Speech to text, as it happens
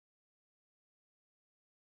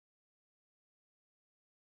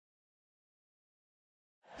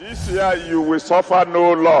This year you will suffer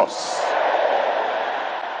no loss.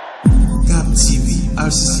 GAP TV,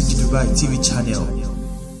 RCCG Dubai TV channel.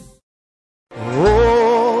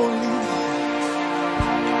 Holy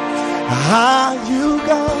are you,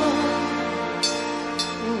 God?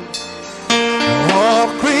 All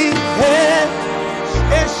creation,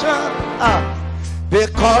 they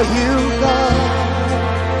call you God.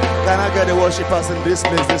 Can I get the worshipers in this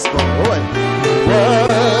place this morning?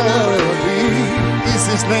 Worthy is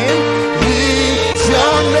His name. He's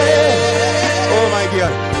your name. Oh my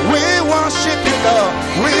God, we worship you, Lord.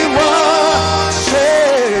 We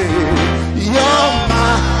worship your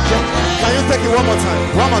majesty. Can you take it one more time?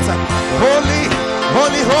 One more time. Holy,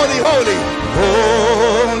 holy, holy, holy,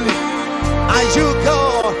 holy are you,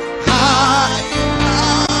 God? High,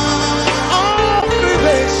 all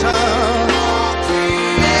creation.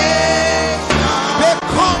 They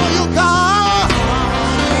call you God.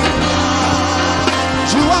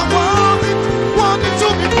 You are worthy, worthy to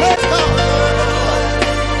be praised, God.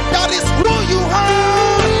 That is who you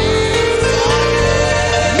are.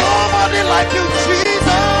 Nobody like you,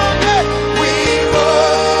 Jesus. We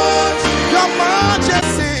worship your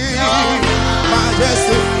majesty,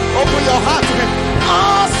 majesty. Open your heart to Him.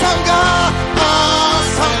 Awesome God,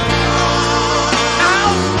 awesome.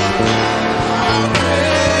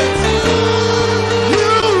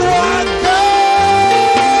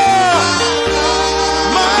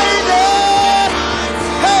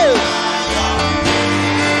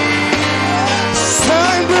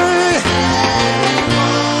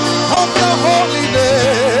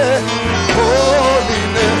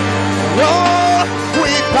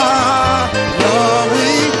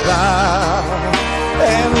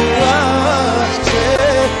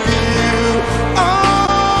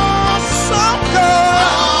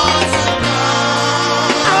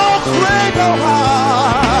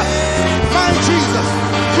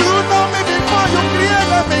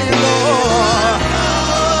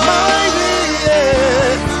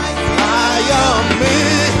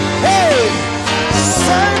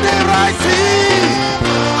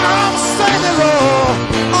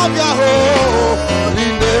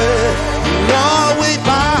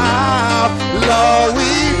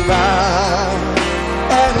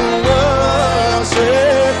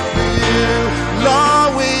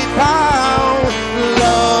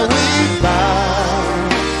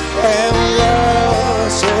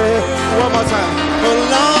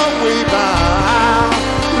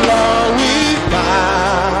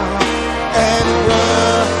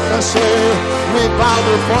 We bow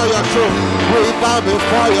before your throne. We bow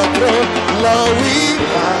before your throne. Lord, we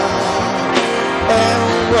bow and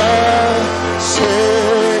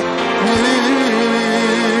worship you.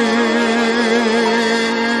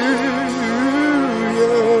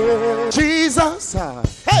 Jesus,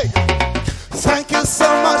 hey, thank you so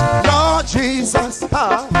much, Lord Jesus.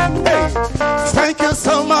 Hey, thank you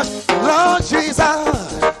so much, Lord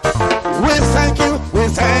Jesus. We thank you, we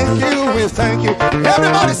thank you, we thank you.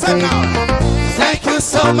 Everybody sing now. Thank you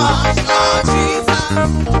so much, Lord Jesus.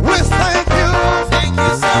 We thank you. Thank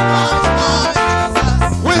you so much, Lord Jesus.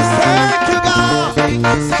 We thank you, God. Thank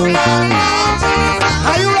you so much, Lord Jesus.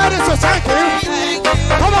 Are you ready to thank Him? Thank you.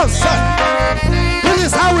 Come on, sing. This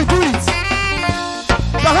is how we do it.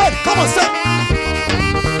 Go ahead, come on, sing.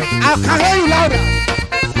 I can hear you louder.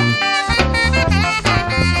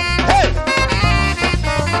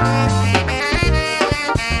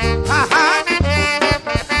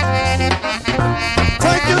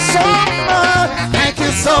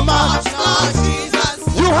 So much, Lord Jesus.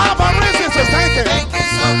 You have a reason to thank Him. Thank you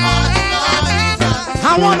so much, Lord Jesus.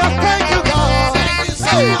 I want to thank you, God. Thank you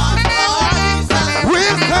so much, Lord Jesus. We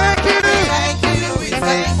thank you. Thank you, we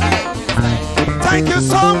thank you. Thank you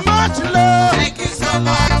so much, Lord. Thank you so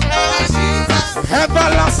much, Lord Jesus.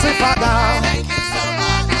 Everlasting Father. Thank you so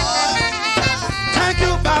much, Lord Jesus. Thank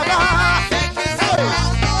you, Baba. Thank you so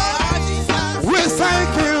much, Lord Jesus. We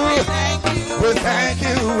thank you. We thank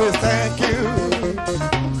you. We thank you.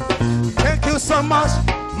 Thank you so much,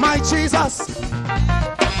 my Jesus.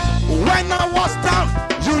 When I was down,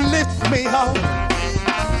 you lift me up.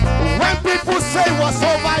 When people say what's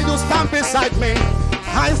over, you stand beside me.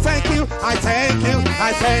 I thank you, I thank you,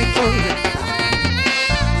 I thank you.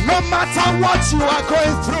 No matter what you are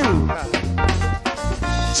going through,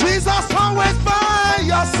 Jesus always by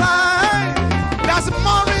your side. That's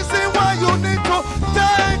more reason why you need to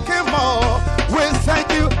thank Him more. We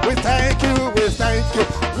thank you, we thank you, we thank you.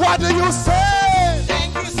 What do you say?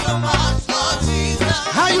 Thank you so much, Lord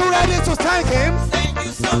Jesus. Are you ready to thank Him? Thank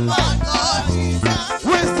you so much, Lord Jesus.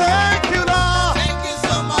 We thank you, Lord. Thank you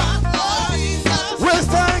so much, Lord Jesus. We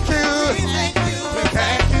thank you. We thank you. We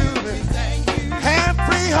thank you. We thank you.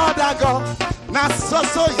 Every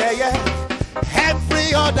so yeah yeah.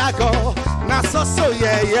 Every other God, na so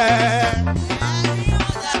yeah yeah.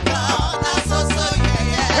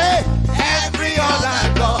 Hey, every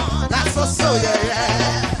other God, na so yeah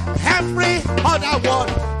yeah. Every other one,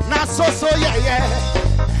 na so yeah yeah.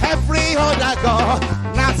 Every other God,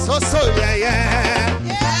 na so yeah yeah.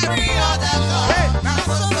 Every other God, Hey, na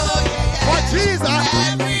so yeah yeah. for Jesus,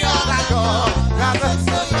 Every other God, na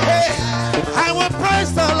so hey. I will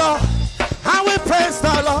praise the Lord. I will praise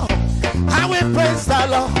the Lord. I will praise the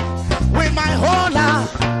Lord with my whole heart.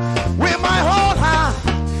 With my whole heart,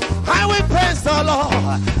 I will praise the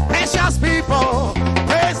Lord. Precious people,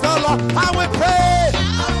 praise the Lord. I will praise. I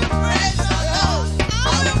will praise the Lord. I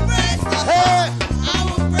will praise the Lord. Hey, I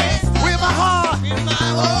will praise the with my heart. with my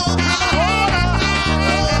whole heart.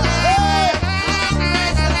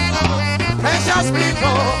 Precious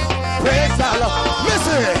people, praise the Lord.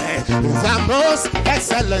 Listen, the most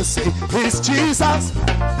excellency is Jesus.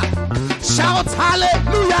 Shout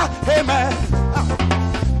hallelujah, amen.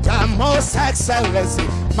 The most excellency,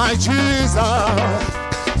 my Jesus.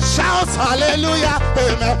 Shout hallelujah,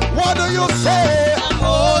 amen. What do you say? The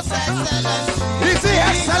most excellency Is the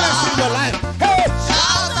excellence in your life? Hey,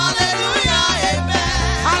 shout hallelujah, amen.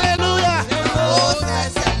 hallelujah, The most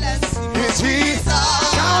excellency is Jesus.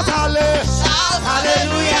 Shout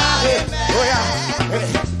hallelujah, amen. oh yeah.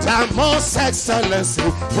 The most excellency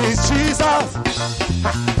is Jesus.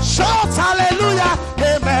 Shout hallelujah,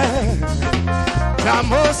 amen. The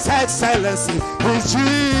most excellency is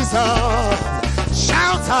Jesus.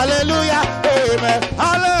 Shout hallelujah, amen.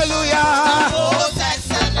 Hallelujah. The most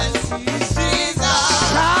excellency is Jesus.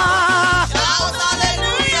 Shout Shout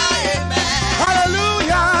hallelujah, amen.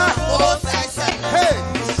 hallelujah. The most excellency Hey,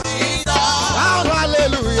 is Jesus. shout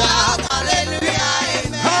hallelujah. Shout hallelujah,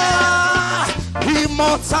 amen. Ah,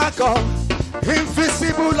 immortal God,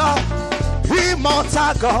 invisible Lord,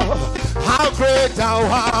 immortal God, how great thou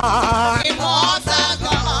art. Immortal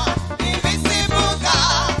God, invisible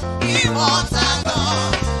God, immortal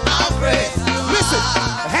God, how great thou art. Listen,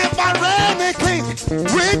 ever reigning King,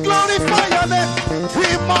 we glorify your name.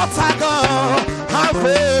 Immortal God, how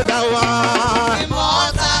great thou art.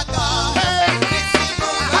 Immortal God, Hey,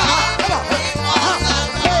 invisible God, immortal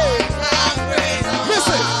God, how great thou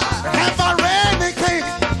listen, art. ever reigning King,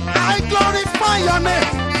 I glorify your name.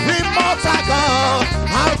 Immortal God,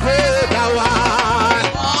 how great thou art.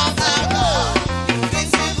 Immortal God,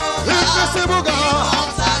 invisible God, Invisible God,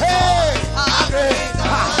 hey, how great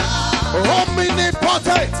thou art.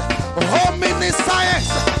 omnipotent, omniscience,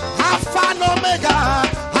 Alpha and Omega,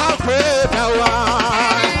 how great thou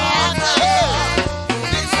art.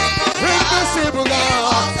 Invisible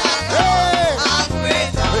God, hey,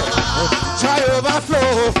 joy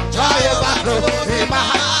overflow in my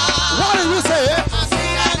heart. What do you say?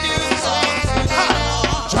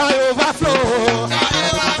 Joy overflow.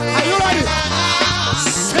 Are you ready?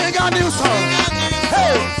 Sing a new song.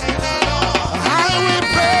 Hey, I will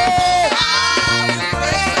pray.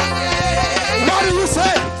 What do you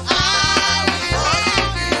say?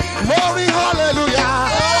 Glory, hallelujah.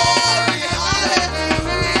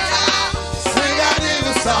 Sing a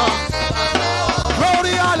new song.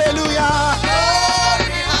 Glory, hallelujah.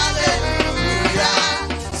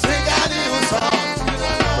 Sing a new song.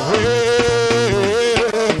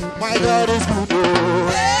 Hey, my God is good. Oh.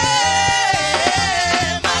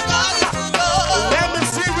 Let me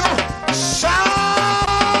see you shout.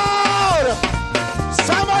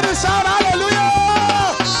 Somebody shout hallelujah.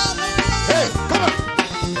 Hey, come on.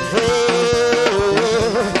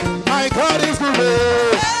 Hey, my God is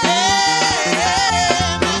good.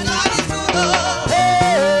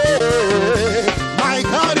 Hey, my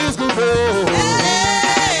God is good.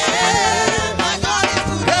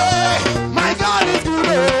 Hey, my God is good.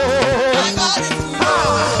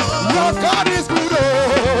 Your God is good.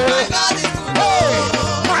 Hey,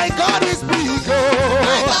 my God is big.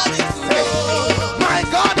 Hey, my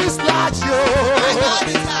God is large. Hey,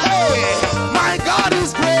 my God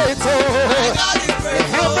is great.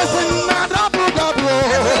 Everything na double double.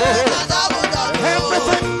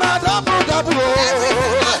 Everything na double double.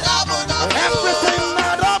 Everything na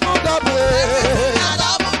double double. Na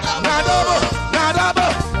double, na double, na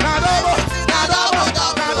double, na double, na double,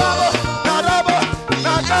 na double,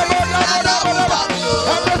 na double, double.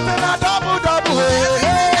 Everything na double double.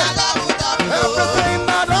 Everything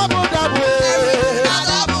na double double.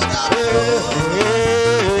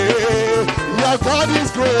 Your God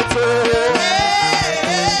is great.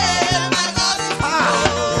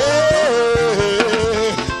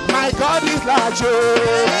 My God is large.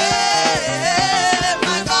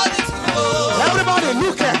 Everybody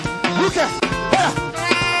look at. Yeah.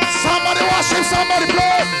 Somebody worship, somebody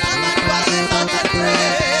play.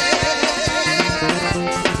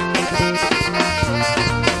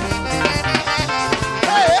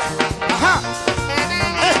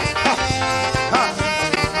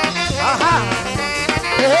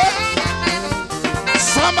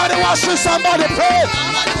 worship, somebody pray.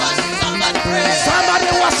 Somebody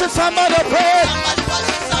worship, somebody pray.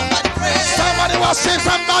 Somebody worship,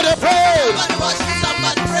 somebody pray.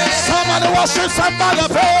 Somebody worship, somebody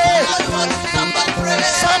pray.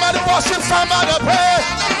 Somebody worship, somebody pray.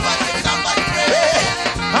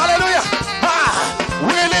 Hallelujah.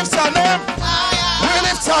 We lift your name. We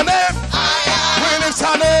lift your name. We lift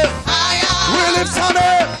your name. We lift your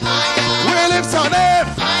name. We lift your name.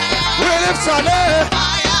 We lift your name.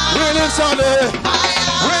 We lift your name.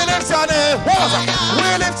 We lift your name. We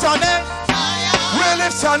lift your name. We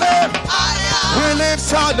lift your name. We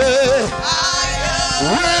lift your name.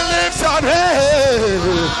 We lift your name.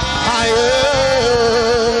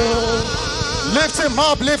 Lift him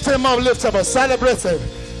up, lift him up, lift him up. Celebrate him.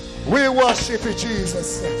 We worship you,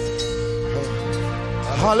 Jesus.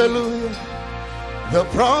 Hallelujah. The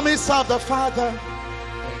promise of the Father.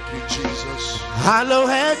 Thank you, Jesus.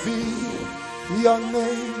 Hallowed be your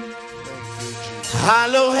name.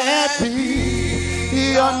 Hallowed be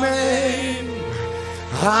your name.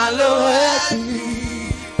 Hallowed be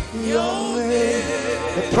your name.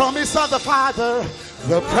 The promise of the Father.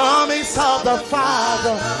 The promise of the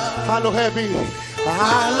Father. Hallowed be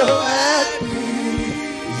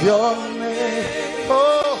your name.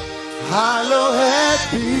 Oh, hallowed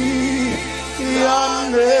be your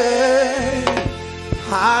name.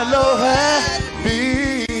 Hallowed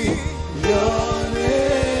be your name.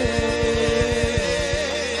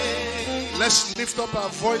 Let's lift up our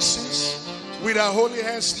voices with our holy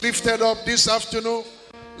hands lifted up this afternoon.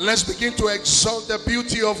 Let's begin to exalt the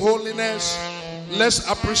beauty of holiness. Let's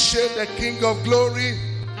appreciate the King of Glory.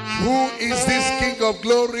 Who is this King of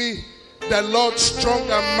Glory? The Lord strong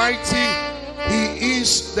and mighty. He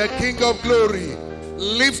is the King of Glory.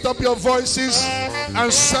 Lift up your voices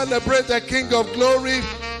and celebrate the King of Glory,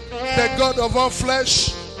 the God of all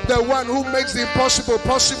flesh, the one who makes the impossible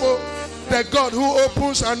possible, the God who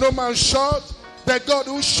opens and no man shut, the God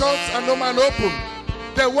who shuts and no man opens,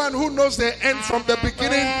 the one who knows the end from the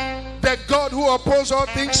beginning, the God who opposes all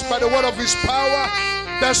things by the word of his power,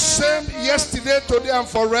 the same yesterday, today, and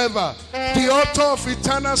forever, the author of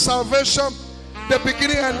eternal salvation, the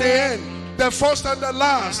beginning and the end, the first and the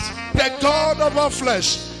last, the God of all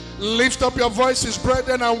flesh. Lift up your voices,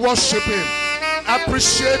 brethren, and worship him.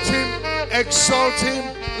 Appreciate him, exalt him,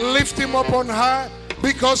 lift him up on high,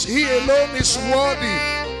 because he alone is worthy.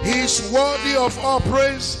 He is worthy of all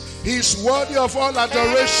praise. He is worthy of all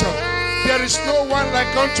adoration. There is no one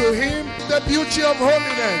like unto him. The beauty of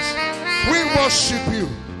holiness. We worship you.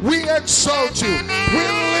 We exalt you. We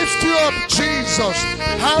lift you up, Jesus.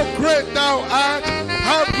 How great thou art.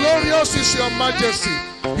 How glorious is your majesty.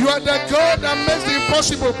 You are the God that makes the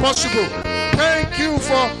impossible possible. Thank you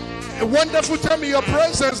for a wonderful time in your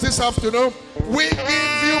presence this afternoon. We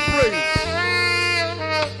give you praise.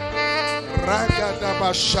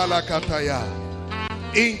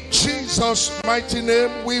 In Jesus' mighty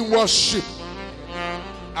name we worship.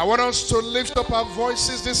 I want us to lift up our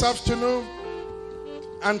voices this afternoon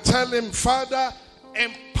and tell him, Father,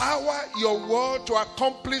 empower your word to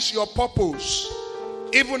accomplish your purpose,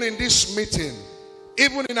 even in this meeting,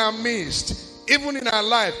 even in our midst, even in our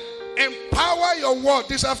life. Empower your word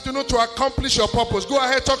this afternoon to accomplish your purpose. Go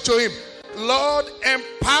ahead, talk to him. Lord,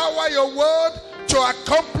 empower your word to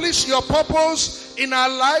accomplish your purpose in our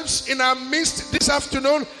lives, in our midst this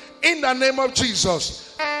afternoon, in the name of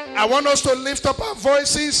Jesus. I want us to lift up our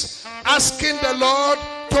voices, asking the Lord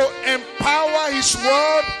to empower his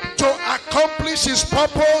word to accomplish his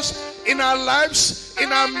purpose in our lives,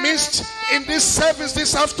 in our midst, in this service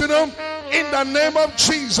this afternoon, in the name of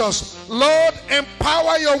Jesus. Lord,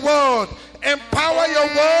 empower your word. Empower your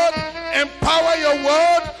word. Empower your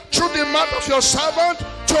word through the mouth of your servant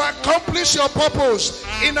to accomplish your purpose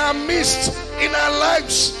in our midst, in our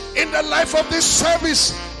lives, in the life of this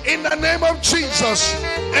service, in the name of Jesus.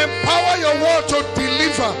 Empower your word to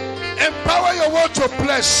deliver. Empower your word to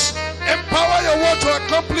bless. Empower your word to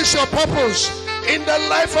accomplish your purpose in the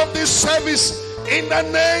life of this service, in the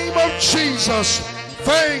name of Jesus.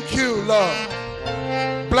 Thank you, Lord.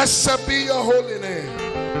 Blessed be your holy name.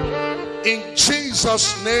 In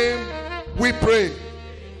Jesus' name we pray.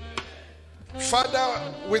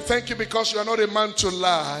 Father, we thank you because you are not a man to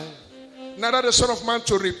lie, neither the son of man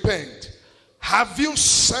to repent. Have you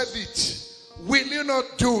said it? Will you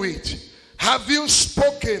not do it? Have you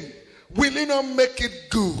spoken? Will you not make it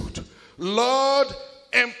good? Lord,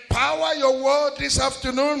 empower your word this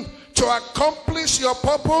afternoon to accomplish your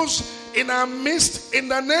purpose in our midst, in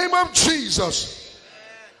the name of Jesus.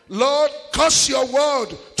 Lord, cause your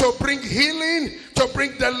word to bring healing, to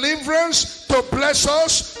bring deliverance, to bless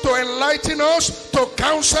us, to enlighten us, to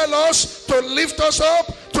counsel us, to lift us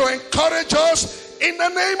up, to to encourage us in the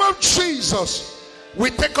name of Jesus. We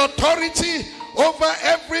take authority over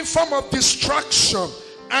every form of distraction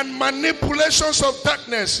and manipulations of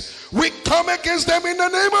darkness. We come against them in the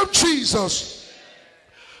name of Jesus.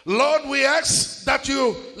 Lord, we ask that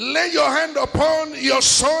you lay your hand upon your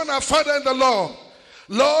son, our Father in the Lord.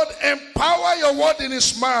 Lord, empower your word in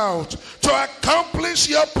his mouth to accomplish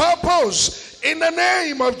your purpose in the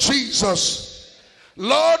name of Jesus.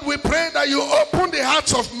 Lord, we pray that you open the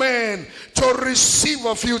hearts of men to receive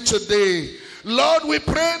of you today. Lord, we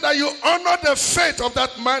pray that you honor the faith of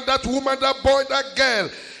that man, that woman, that boy, that girl.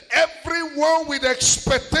 Everyone with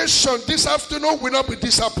expectation this afternoon will not be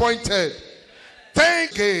disappointed.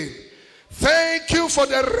 Thank you. Thank you for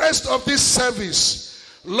the rest of this service.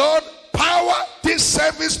 Lord, power this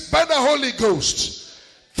service by the Holy Ghost.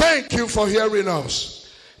 Thank you for hearing us.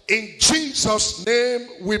 In Jesus' name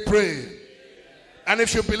we pray. And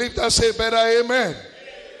if you believe that, say better amen.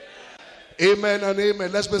 Amen and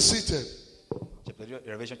amen. Let's be seated.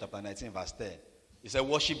 Revelation chapter 19 verse 10. It said,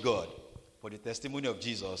 worship God, for the testimony of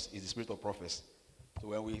Jesus is the spirit of prophecy. So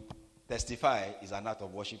when we testify, is an act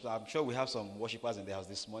of worship. So I'm sure we have some worshipers in the house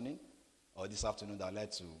this morning or this afternoon that would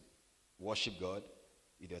like to worship God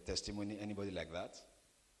with your testimony. Anybody like that?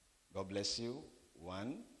 God bless you.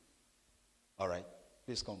 One. All right.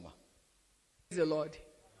 Please come, ma. Praise the Lord.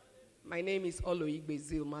 My name is Oloigbe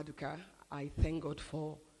Maduka. I thank God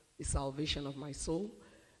for the salvation of my soul.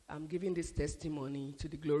 I'm giving this testimony to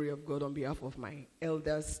the glory of God on behalf of my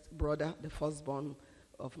eldest brother, the firstborn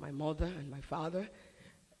of my mother and my father.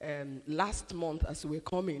 Last month, as we were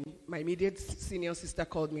coming, my immediate senior sister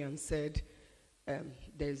called me and said,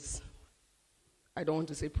 there's, I don't want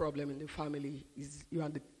to say problem in the family. You are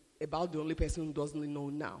about the only person who doesn't know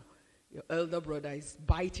now. Your elder brother is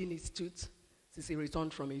biting his tooth since he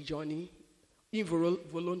returned from a journey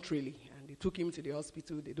involuntarily. And they took him to the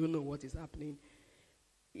hospital. They don't know what is happening.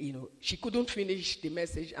 You know, she couldn't finish the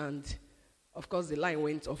message, and of course the line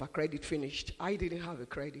went off, her credit finished. I didn't have a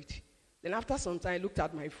credit. Then after some time, I looked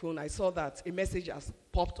at my phone, I saw that a message has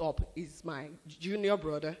popped up. It's my junior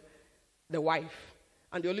brother, the wife.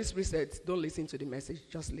 And the Holy Spirit said, don't listen to the message,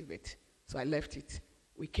 just leave it. So I left it.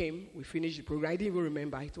 We came, we finished the program. I didn't even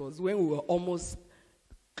remember. It was when we were almost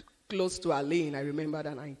close to our lane, I remembered,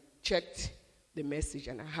 and I checked the message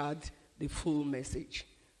and I had the full message.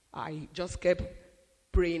 I just kept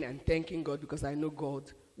praying and thanking God because I know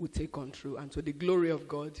God would take control. And to the glory of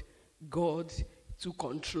God, God took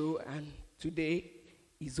control, and today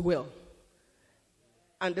is well.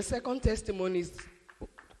 And the second testimony is,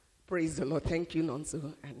 praise the Lord, thank you,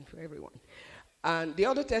 Nonso, and for everyone. And the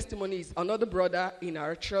other testimony is another brother in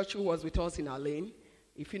our church who was with us in our lane.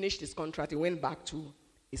 He finished his contract, he went back to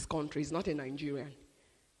his country. He's not a Nigerian.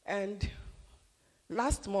 And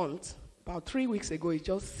last month, about 3 weeks ago, he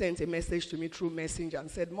just sent a message to me through Messenger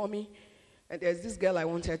and said, Mommy, and there's this girl I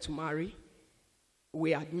wanted to marry.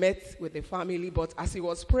 We had met with the family, but as he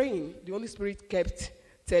was praying, the Holy Spirit kept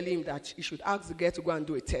telling him that he should ask the girl to go and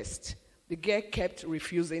do a test. The girl kept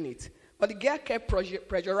refusing it. But the girl kept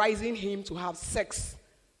pressurizing him to have sex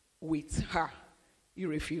with her. He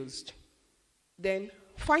refused. Then,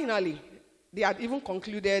 finally, they had even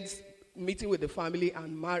concluded meeting with the family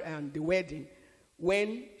and the wedding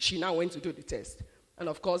when she now went to do the test. And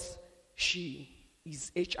of course, she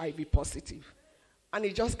is HIV positive. And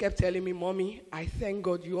he just kept telling me, Mommy, I thank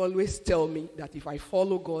God you always tell me that if I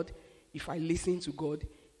follow God, if I listen to God,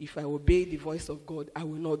 if I obey the voice of God, I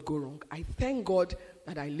will not go wrong. I thank God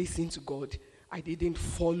that I listened to God. I didn't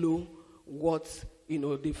follow what,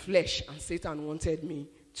 the flesh and Satan wanted me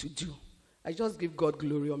to do. I just give God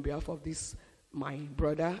glory on behalf of this, my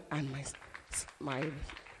brother and my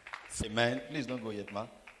Amen. Please don't go yet, ma.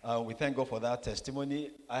 We thank God for that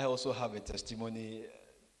testimony. I also have a testimony.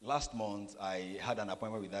 Last month, I had an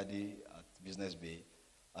appointment with Daddy at Business Bay.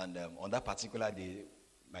 And on that particular day,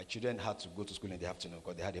 my children had to go to school in the afternoon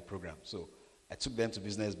because they had a program. So I took them to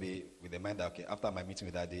Business Bay with the mind that, okay, after my meeting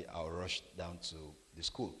with Daddy, I'll rush down to the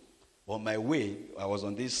school. On my way, I was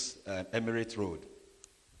on this Emirate Road.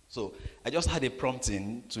 So I just had a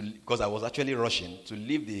prompting, because I was actually rushing, to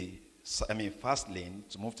leave the fast lane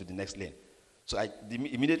to move to the next lane. So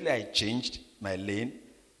immediately I changed my lane.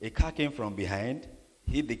 A car came from behind,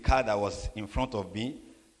 hit the car that was in front of me.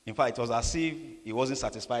 In fact, it was as if he wasn't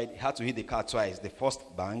satisfied. He had to hit the car twice, the first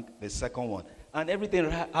bang, the second one. And everything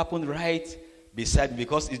happened right beside me,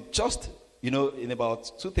 because it just, in about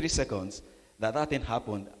 2-3 seconds that thing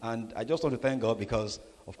happened. And I just want to thank God because,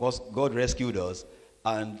 of course, God rescued us.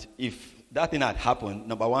 And if that thing had happened,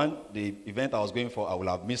 number one, the event I was going for, I would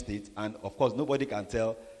have missed it. And, of course, nobody can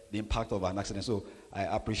tell the impact of an accident. So I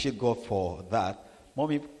appreciate God for that.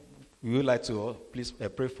 Mommy, we would like to please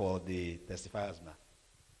pray for the testifiers now.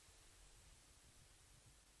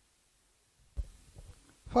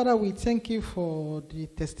 Father, we thank you for the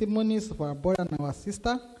testimonies of our brother and our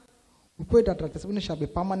sister. We pray that our testimony shall be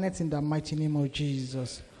permanent in the mighty name of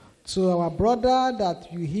Jesus. To our brother that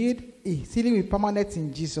you healed, his healing will be permanent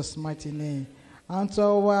in Jesus' mighty name. And to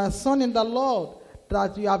our son in the Lord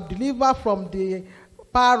that you have delivered from the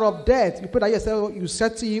power of death, we pray that you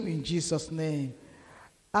settle him in Jesus' name.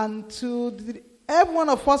 And to every one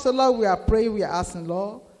of us, Lord, we are praying, we are asking,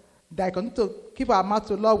 Lord, that I continue to keep our mouth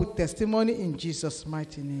to Lord with testimony in Jesus'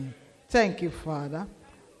 mighty name. Thank you, Father.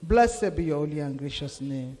 Blessed be your holy and gracious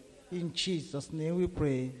name. In Jesus' name we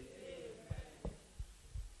pray.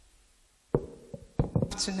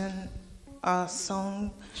 Afternoon, our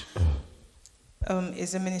song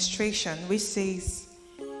is a ministration which says,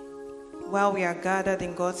 while we are gathered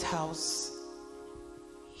in God's house,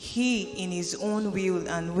 He in His own will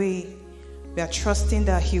and way, we are trusting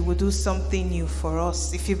that He will do something new for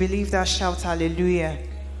us. If you believe that, shout hallelujah.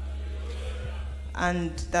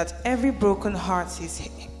 And that every broken heart is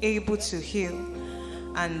able to heal.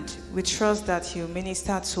 And we trust that He will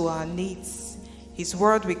minister to our needs. His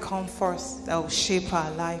word will come forth that will shape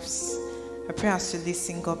our lives. I pray as you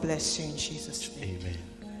listen, God bless you in Jesus' name. Amen.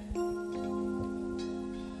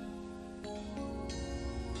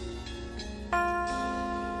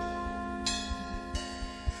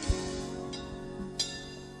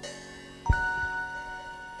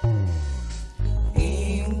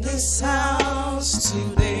 In this house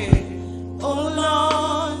today, oh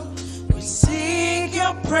Lord, we seek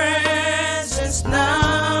your presence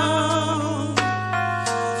now.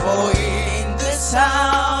 For in this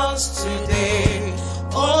house today,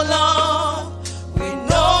 oh Lord, we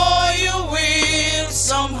know you will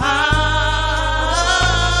somehow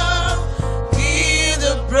heal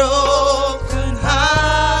the broken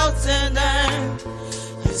heart and then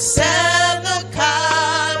you set the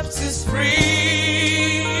captives free.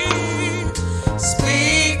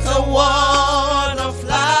 Speak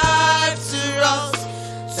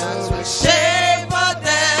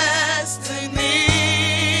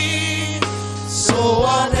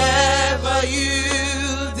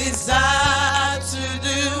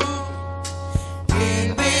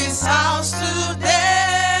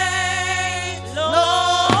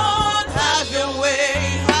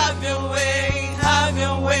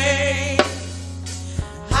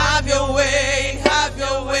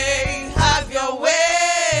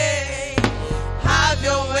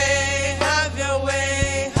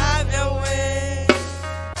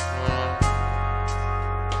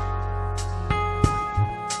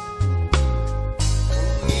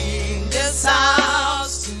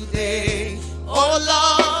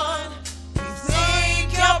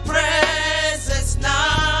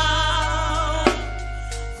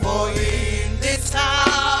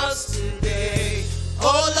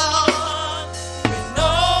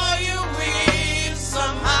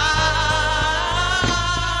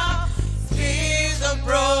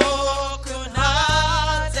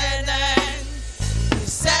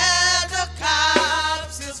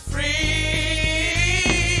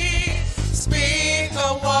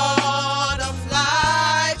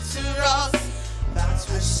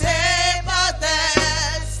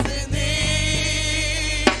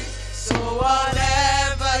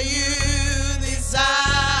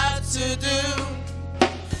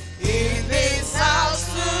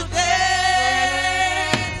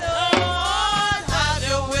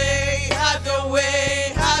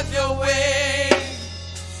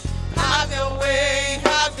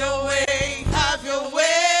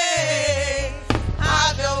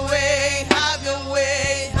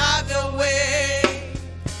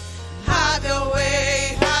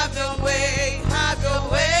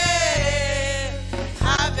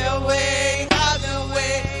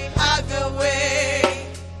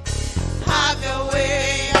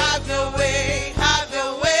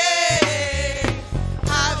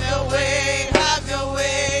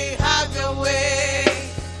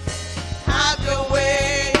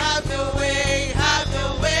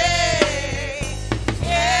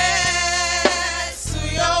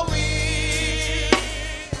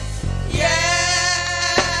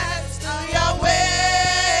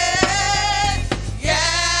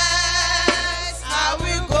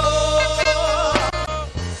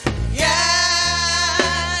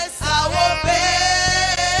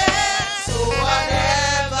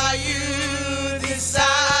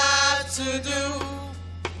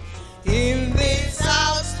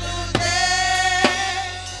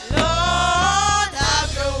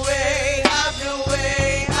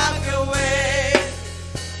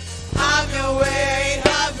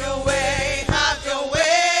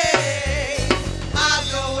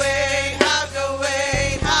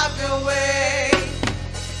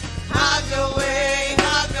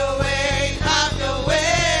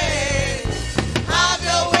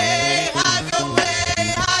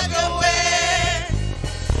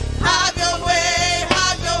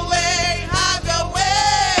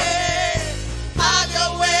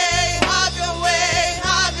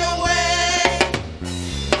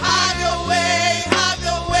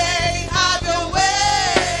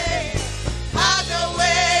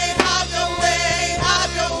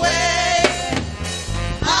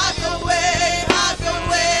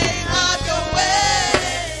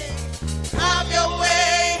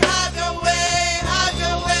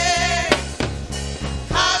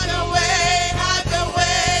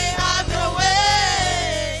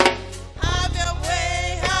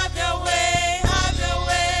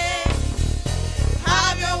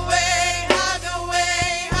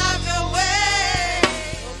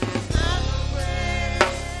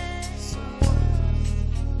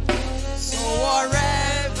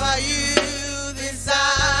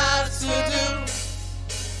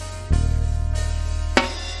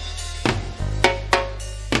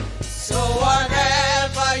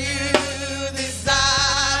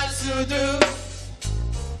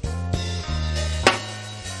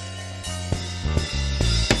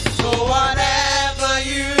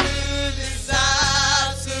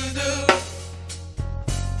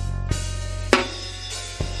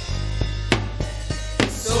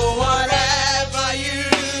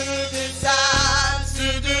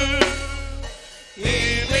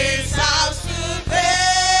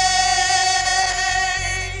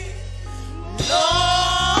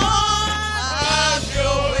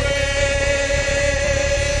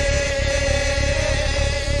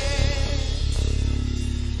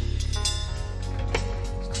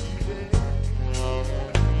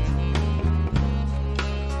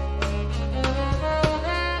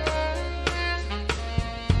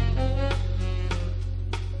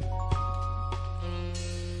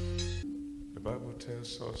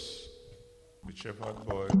tells us the shepherd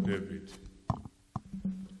boy David.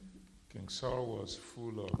 King Saul was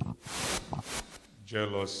full of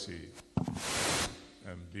jealousy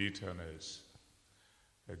and bitterness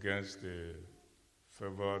against the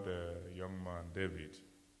favored young man David.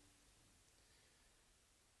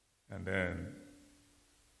 And then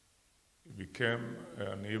it became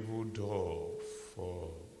an evil door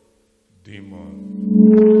for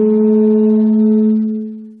demons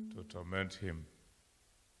to torment him.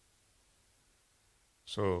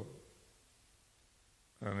 So,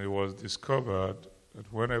 and it was discovered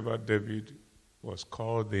that whenever David was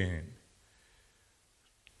called in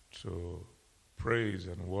to praise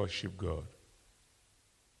and worship God,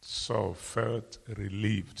 Saul felt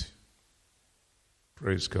relieved.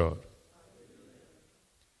 Praise God.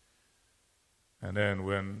 And then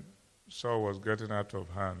when Saul was getting out of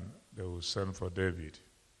hand, they would send for David.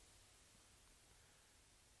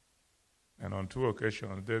 And on 2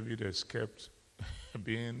 occasions, David escaped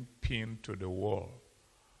being pinned to the wall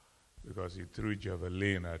because he threw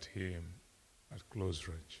javelin at him at close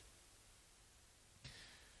range.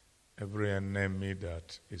 Every enemy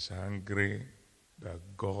that is angry that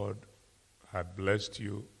God had blessed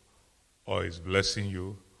you or is blessing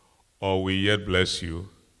you or will yet bless you,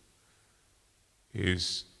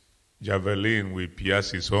 his javelin will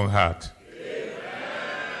pierce his own heart. Amen.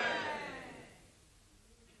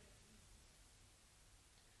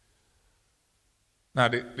 Now,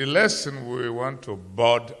 the lesson we want to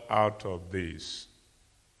bud out of this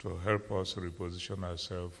to help us reposition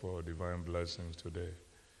ourselves for divine blessings today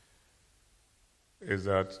is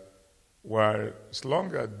that while as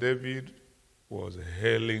long as David was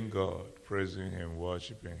hailing God, praising him,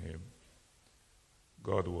 worshiping him,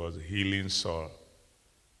 God was healing Saul.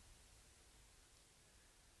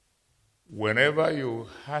 Whenever you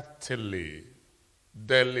heartily,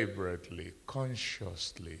 deliberately,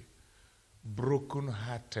 consciously,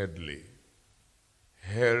 broken-heartedly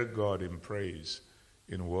hail God in praise,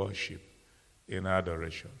 in worship, in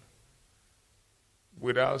adoration,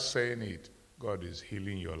 without saying it, God is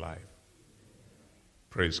healing your life.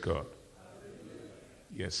 Praise God.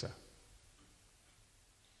 Yes, sir.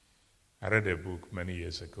 I read a book many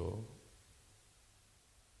years ago.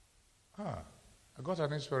 I got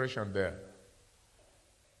an inspiration there.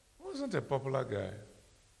 He wasn't a popular guy,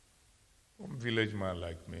 one village man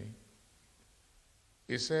like me.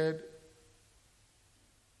 He said,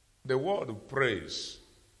 the word praise,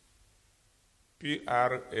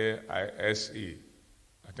 P-R-A-I-S-E,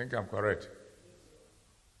 I think I'm correct.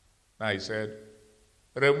 Now he said,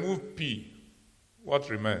 remove P, what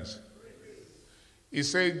remains? He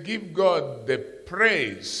said, give God the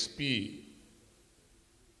praise, P.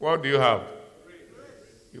 What do you have?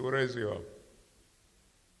 He will raise you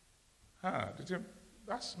up.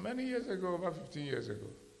 That's many years ago, about 15 years ago.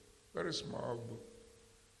 Very small book.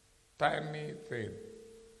 Tiny thing.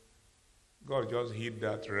 God just hit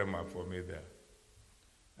that rhema for me there.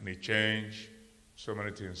 And He changed so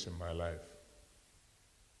many things in my life.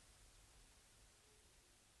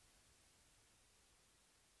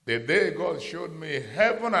 The day God showed me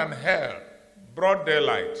heaven and hell, broad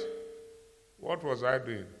daylight, what was I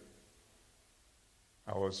doing?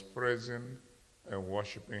 I was praising and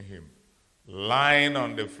worshiping Him, lying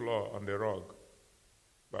on the floor, on the rug,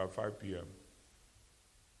 by 5 p.m.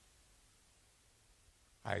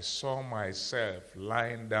 I saw myself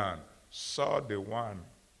lying down, saw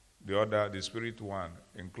the spirit one,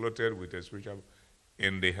 enclothed with a spiritual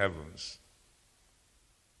in the heavens.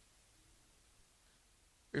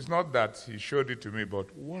 It's not that He showed it to me,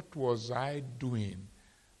 but what was I doing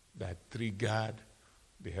that triggered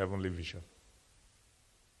the heavenly vision?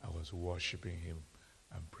 I was worshiping Him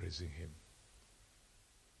and praising Him.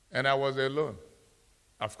 And I was alone.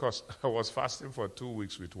 Of course, I was fasting for 2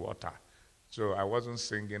 weeks with water. So I wasn't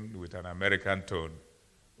singing with an American tone.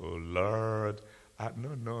 Oh, Lord.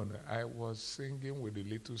 No. I was singing with the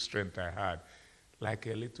little strength I had, like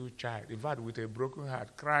a little child. In fact, with a broken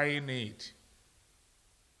heart, crying it.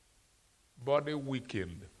 Body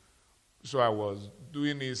weakened. So I was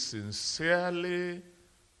doing it sincerely,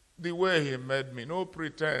 the way He made me, no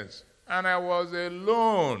pretense. And I was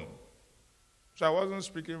alone. So I wasn't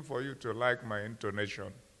speaking for you to like my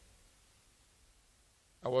intonation.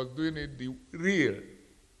 I was doing it the real.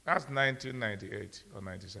 That's 1998 or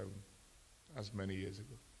 97. That's many years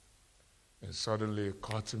ago. And suddenly it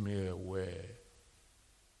caught me away.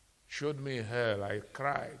 Showed me hell. I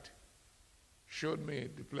cried. Showed me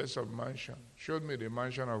the place of mansion. Showed me the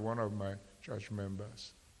mansion of one of my church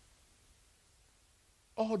members.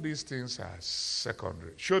 All these things are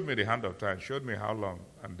secondary. Showed me the hand of time. Showed me how long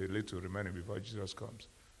and the little remaining before Jesus comes.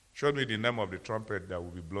 Showed me the name of the trumpet that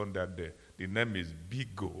will be blown that day. The name is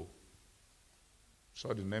Bigo.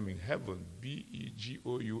 Saw the name in heaven,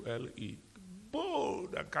 B-E-G-O-U-L-E.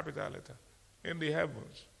 Bold and capital letter in the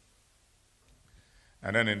heavens.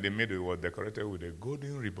 And then in the middle, it was decorated with a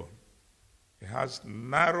golden ribbon. It has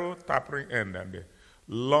narrow tapering end and a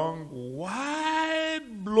long,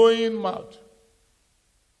 wide blowing mouth.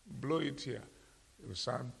 Blow it here. It will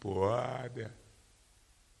sound poor there.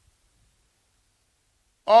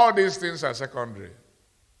 All these things are secondary.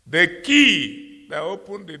 The key that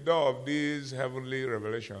opened the door of these heavenly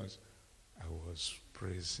revelations, I was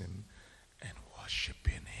praising and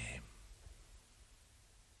worshiping Him.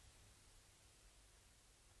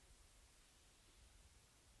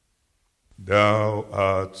 Thou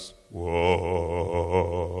art worthy,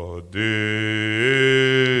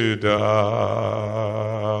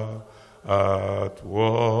 thou art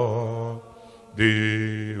worthy,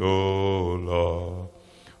 O Lord.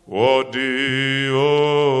 Worthy,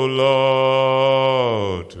 O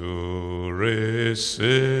Lord, to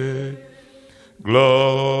receive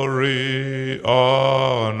glory,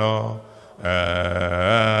 honor,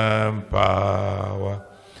 and power,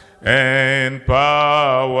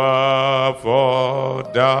 for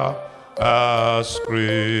thou hast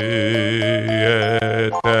created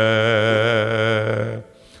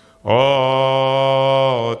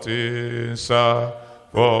all things are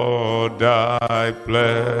for thy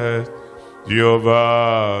pleasure,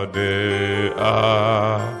 Jehovah, they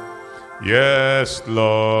are. Yes,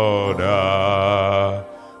 Lord, thou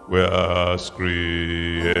wast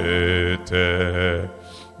created.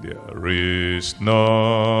 There is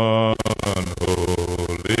none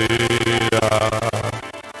holier.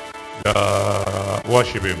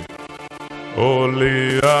 Worship Him.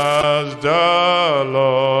 Holy as the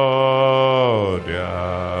Lord,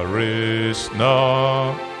 there is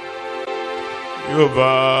none.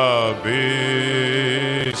 Jehovah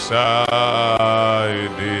beside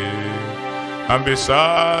Thee, and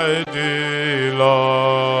beside Thee,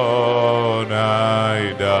 Lord,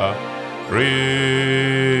 neither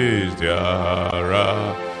is there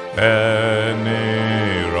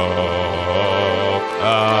any rock.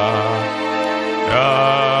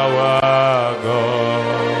 Thou art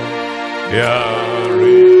God, there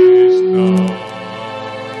is none.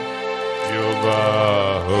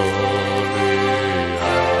 Jehovah, holy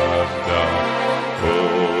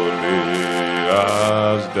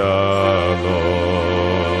as the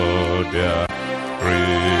Lord, there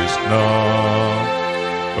is none.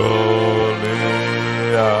 Holy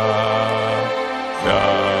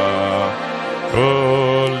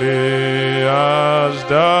as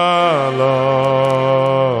the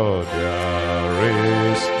Lord, there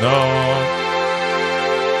is none.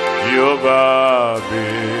 Jehovah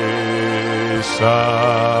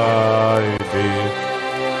beside Thee,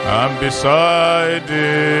 and beside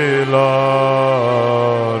Thee,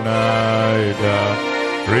 Lord, neither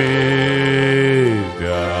is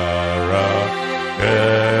there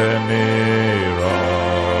any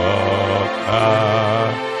rock.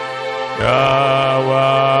 Thou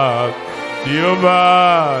art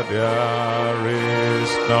Jehovah, there is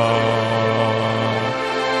none.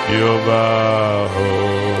 Jehovah,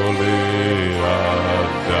 holy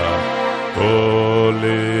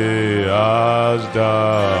as the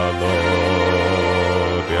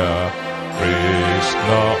Lord, there is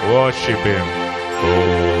none. Worship Him.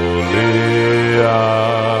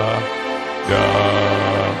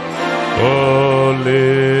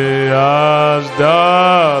 Holy as the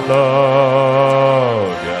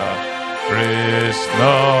Lord, there is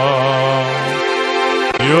none.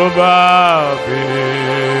 Jehovah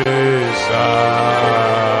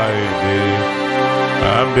beside Thee,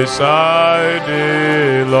 and beside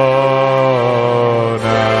Thee, Lord,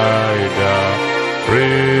 neither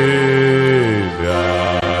is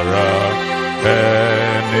there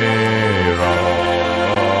any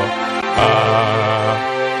rock.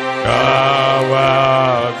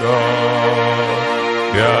 Our God,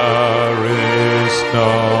 there is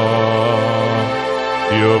none.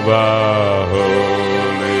 Jehovah,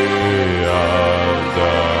 holy as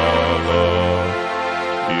the Lord.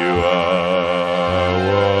 You are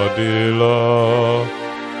worthy, Lord.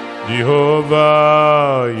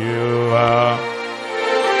 Jehovah, you are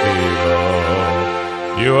the Lord.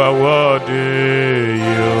 You are worthy,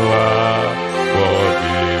 you are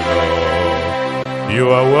worthy, Lord. You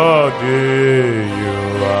are worthy, you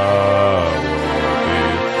are worthy.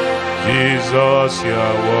 Jesus, you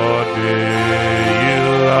are worthy, you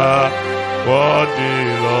are worthy,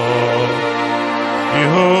 Lord.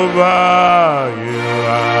 Jehovah, you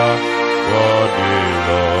are worthy,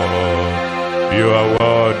 Lord. You are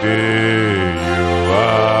worthy, you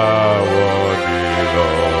are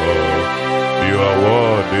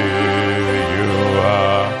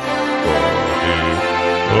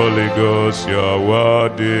Ghost, you're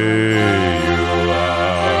worthy. You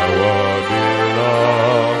are worthy,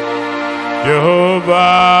 Lord.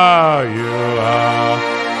 Jehovah, you are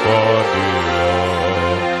worthy,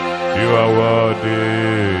 Lord. You are worthy.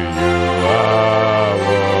 You are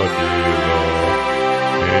worthy, Lord.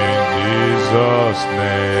 In Jesus'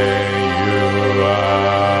 name, you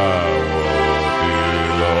are worthy,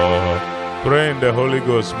 Lord. Pray in the Holy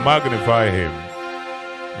Ghost, magnify him.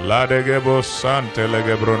 Ladegebo sante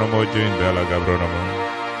legebronomo jindela gabronomo.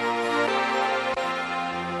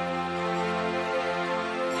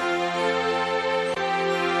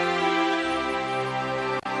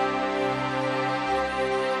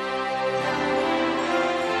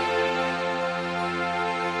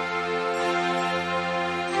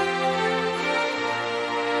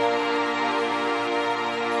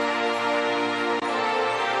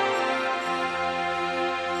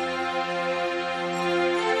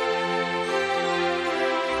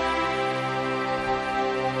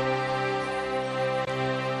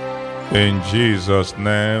 In Jesus'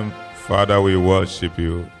 name, Father, we worship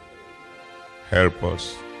you. Help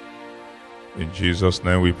us. In Jesus'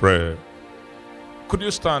 name we pray. Could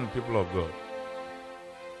you stand, people of God?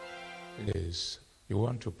 Yes. You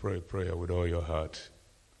want to pray prayer with all your heart.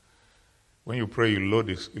 When you pray, you load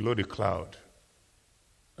the cloud.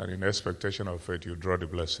 And in expectation of faith, you draw the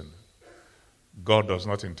blessing. God does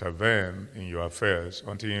not intervene in your affairs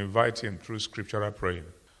until you invite him through scriptural praying.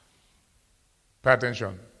 Pay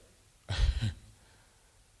attention.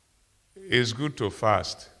 It's good to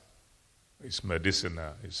fast. It's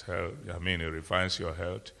medicinal. It's health. It refines your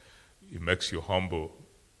health. It makes you humble.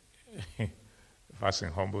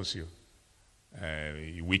 Fasting humbles you.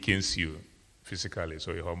 It weakens you physically,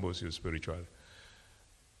 so it humbles you spiritually.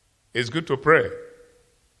 It's good to pray.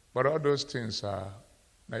 But all those things are,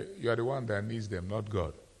 you are the one that needs them, not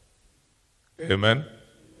God. Amen?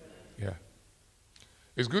 Yeah.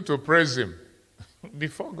 It's good to praise him.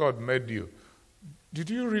 Before God made you, did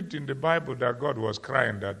you read in the Bible that God was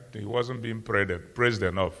crying that he wasn't being praised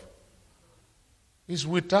enough? It's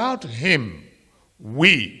without him,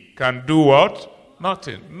 we can do what?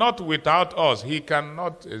 Nothing. Not without us, he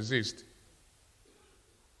cannot exist.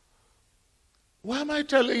 Why am I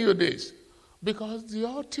telling you this? Because the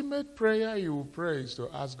ultimate prayer you will pray is to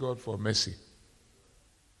ask God for mercy.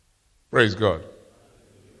 Praise God.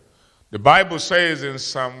 The Bible says in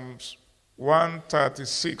Psalms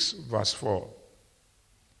 136 verse 4,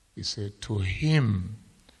 he said, to him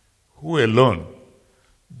who alone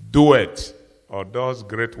doeth or does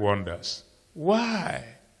great wonders. Why?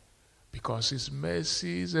 Because his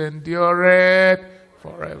mercies endureth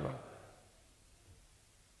forever.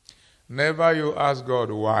 Never you ask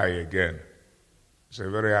God why again. It's a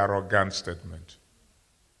very arrogant statement.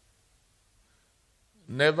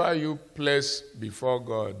 Never you place before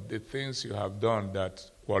God the things you have done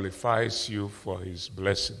that qualifies you for his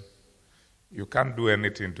blessing. You can't do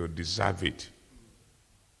anything to deserve it.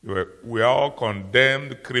 We are all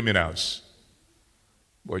condemned criminals.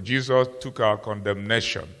 But Jesus took our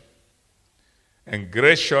condemnation and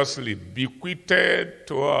graciously bequeathed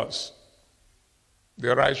to us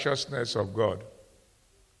the righteousness of God.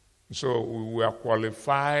 So we are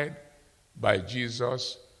qualified by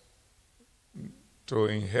Jesus to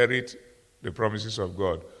inherit the promises of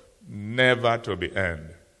God, never to be earned.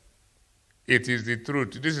 It is the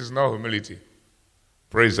truth. This is not humility.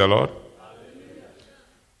 Praise the Lord. Hallelujah.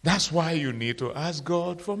 That's why you need to ask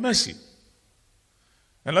God for mercy.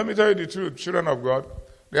 And let me tell you the truth, children of God.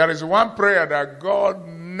 There is one prayer that God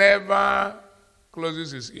never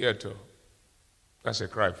closes his ear to. That's a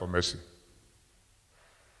cry for mercy.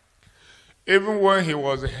 Even when he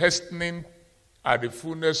was hastening at the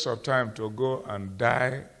fullness of time to go and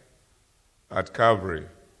die at Calvary,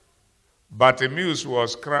 Bartimaeus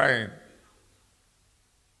was crying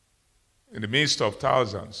in the midst of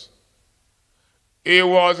thousands. He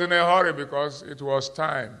was in a hurry because it was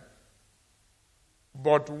time.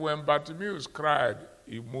 But when Bartimaeus cried,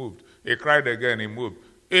 he moved. He cried again, he moved.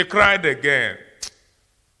 He cried again.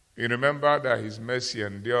 He remembered that his mercy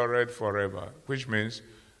endureth forever, which means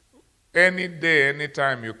any day, any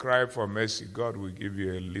time you cry for mercy, God will give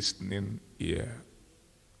you a listening ear.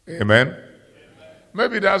 Amen? Amen?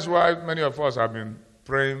 Maybe that's why many of us have been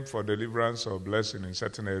praying for deliverance or blessing in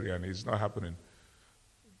certain area and it's not happening.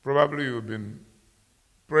 Probably you've been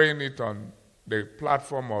praying it on the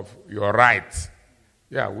platform of your right.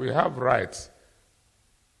 Yeah, we have rights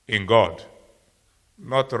in God,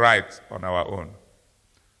 not right on our own.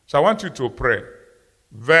 So I want you to pray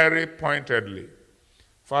very pointedly.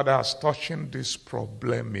 Father, as touching this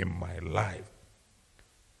problem in my life,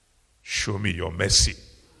 show me your mercy.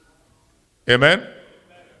 Amen?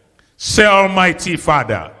 Say, Almighty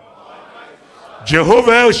Father,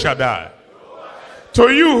 Jehovah El Shaddai,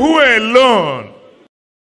 to you who alone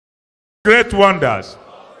great wonders,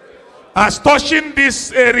 as touching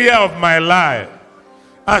this area of my life,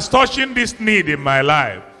 as touching this need in my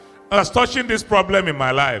life, as touching this problem in my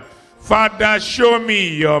life. Father, show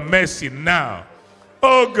me your mercy now.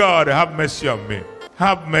 Oh God, have mercy on me.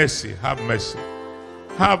 Have mercy, have mercy.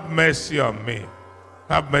 Have mercy on me.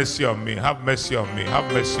 Have mercy on me. Have mercy on me.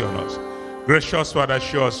 Have mercy on us. Gracious Father,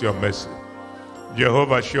 show us your mercy.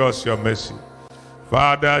 Jehovah, show us your mercy.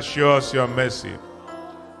 Father, show us your mercy.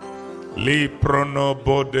 Li prono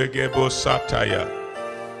bodegebo sataya.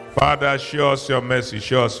 Father, show us your mercy.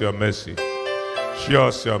 Show us your mercy. Show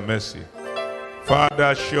us your mercy.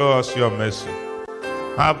 Father, show us your mercy.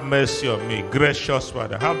 Have mercy on me, gracious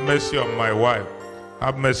Father. Have mercy on my wife.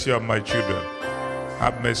 Have mercy on my children.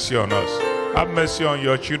 Have mercy on us. Have mercy on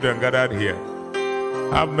your children gathered here.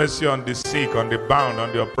 Have mercy on the sick, on the bound,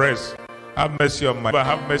 on the oppressed. Have mercy on my.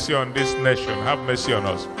 Have mercy on this nation. Have mercy on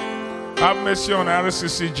us. Have mercy on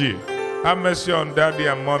RCCG. Have mercy on Daddy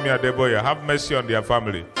and Mommy Adeboya. Have mercy on their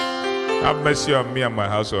family. Have mercy on me and my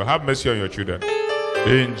household. Have mercy on your children.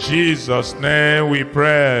 In Jesus' name we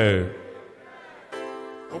pray.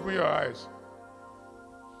 Open your eyes.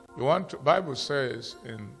 You want to, Bible says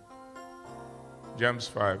in James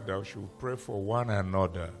 5 that we should pray for one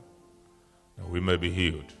another that we may be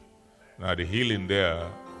healed. Now the healing there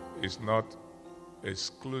is not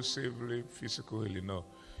exclusively physical healing. No.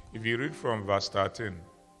 If you read from verse 13,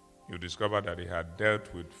 you discover that he had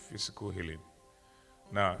dealt with physical healing.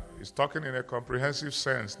 Now, it's talking in a comprehensive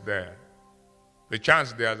sense there. The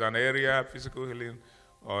chance there's an area, physical healing,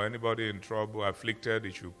 or anybody in trouble, afflicted,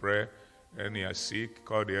 they should pray. Any are sick,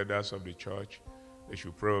 call the elders of the church. They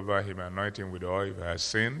should pray over him, anoint him with oil if he has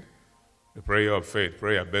sinned. The prayer of faith,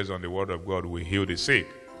 prayer based on the word of God, will heal the sick.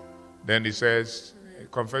 Then he says,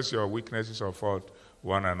 confess your weaknesses or fault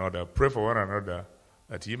one another. Pray for one another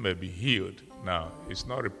that ye may be healed. Now, it's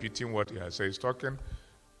not repeating what he has said. He's talking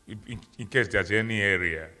in case there's any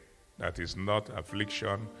area that is not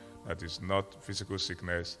affliction, that is not physical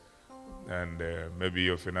sickness, and maybe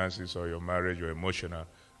your finances or your marriage or emotional.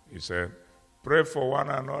 He said, pray for one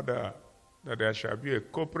another that there shall be a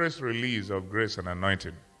corporate release of grace and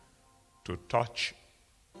anointing to touch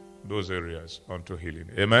those areas unto healing.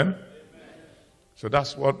 Amen? Amen? So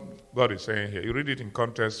that's what God is saying here. You read it in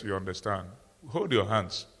context, you understand. Hold your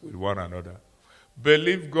hands with one another.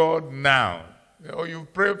 Believe God now. Oh,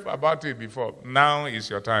 you've prayed about it before. Now is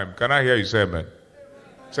your time. Can I hear you say amen?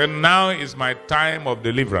 Say, now is my time of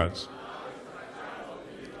deliverance.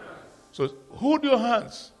 So hold your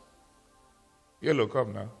hands. Yellow,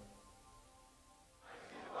 come now.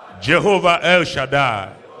 Jehovah El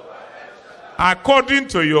Shaddai, according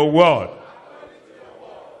to your word,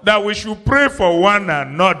 that we should pray for one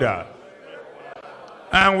another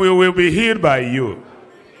and we will be healed by you.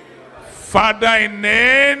 Father, in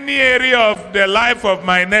any area of the life of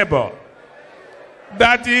my neighbor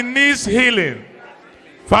that he needs healing,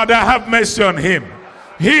 Father, have mercy on him.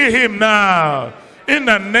 Heal him now. In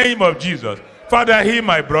the name of Jesus. Father, heal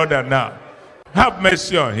my brother now. Have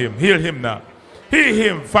mercy on him. Heal him now. Heal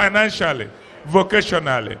him financially,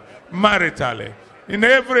 vocationally, maritally. In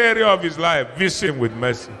every area of his life, visit him with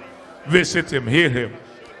mercy. Visit him, heal him.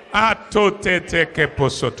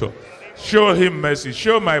 Show him mercy.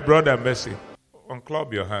 Show my brother mercy.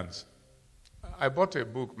 Unclub your hands. I bought a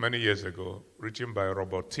book many years ago written by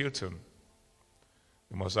Robert Tilton.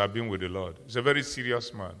 He must have been with the Lord. He's a very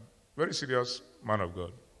serious man of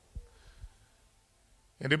God.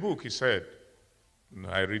 In the book he said,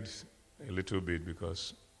 I read a little bit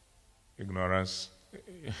because ignorance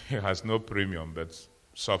has no premium but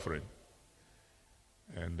suffering.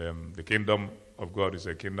 And the kingdom of God is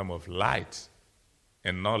a kingdom of light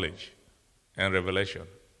and knowledge and revelation.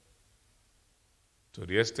 To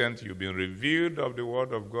the extent you've been revealed of the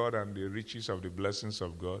word of God and the riches of the blessings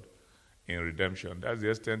of God in redemption, that's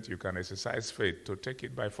the extent you can exercise faith to take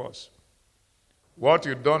it by force. What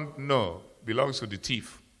you don't know belongs to the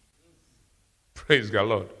thief. Praise the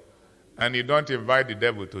Lord. And you don't invite the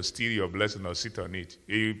devil to steal your blessing or sit on it.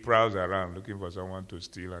 He prowls around looking for someone to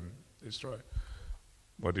steal and destroy.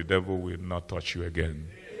 But the devil will not touch you again.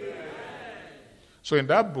 Amen. So in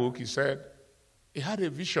that book, he said, he had a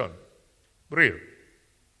vision. Real.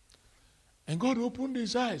 And God opened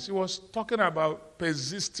his eyes. He was talking about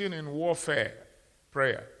persisting in warfare,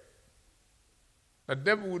 prayer. The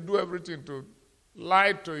devil will do everything to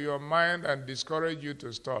lie to your mind and discourage you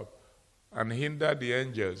to stop and hinder the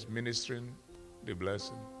angels ministering the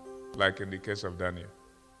blessing, like in the case of Daniel.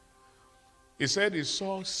 He said he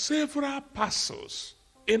saw several parcels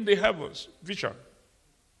in the heavens, vision,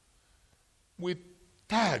 with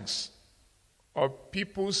tags of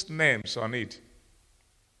people's names on it.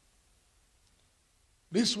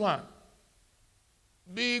 This one,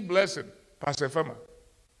 big blessing, Pastor Fema.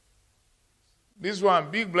 This one,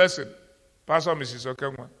 big blessing, Pastor Mrs.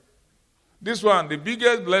 Okenwa. This one, the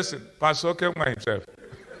biggest blessing, Pastor Okenwa himself.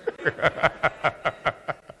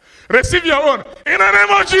 Receive your own in the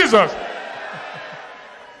name of Jesus.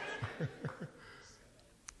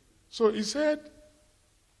 So he said,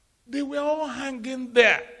 they were all hanging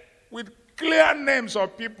there with clear names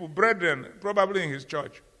of people, brethren, probably in his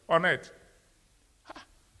church, on it.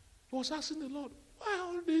 He was asking the Lord, why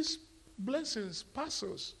all these blessings,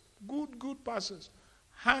 pastors, good pastors,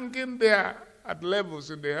 hanging there at levels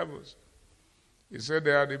in the heavens? He said,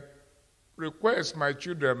 they are the requests my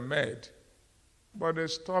children made, but they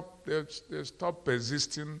stopped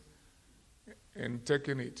persisting in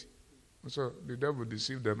taking it. So the devil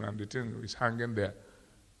deceived them, and the thing is hanging there.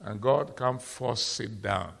 And God can't force it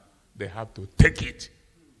down. They have to take it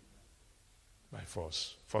by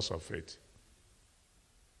force of faith.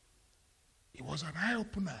 It was an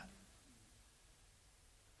eye-opener.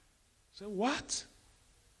 So what?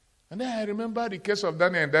 And then I remember the case of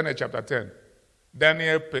Daniel in Daniel chapter 10.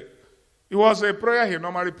 Daniel, it was a prayer he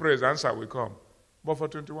normally prays, answer will come. But for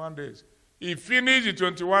 21 days. He finished the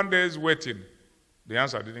 21 days waiting. The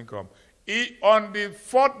answer didn't come. On the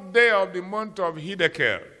 4th day of the month of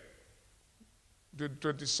Hidekel, the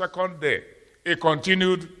 22nd day, he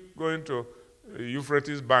continued going to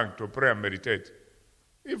Euphrates Bank to pray and meditate.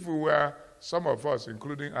 If we were, some of us,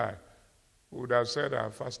 including I, would have said I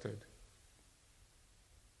fasted.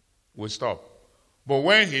 We stopped. But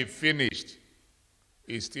when he finished,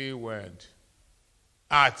 he still went.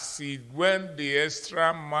 As he went the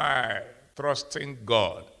extra mile, trusting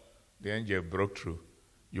God, the angel broke through.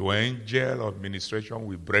 Your angel of ministration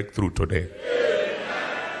will break through today.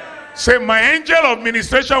 Amen. Say, my angel of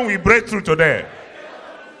ministration will break through today.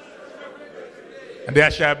 And there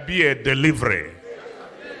shall be a delivery.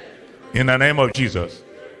 In the name of Jesus.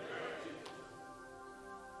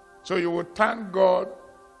 So you will thank God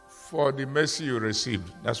for the mercy you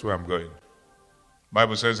received. That's where I'm going.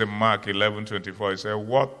 Bible says in Mark 11:24, it says,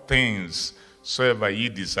 what things soever ye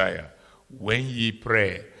desire, when ye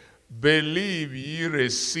pray, believe ye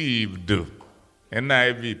received.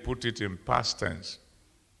 NIV put it in past tense,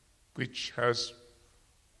 which has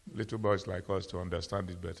little boys like us to understand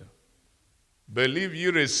it better. Believe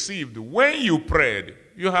you received. When you prayed,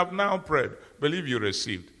 you have now prayed. Believe you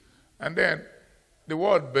received. And then the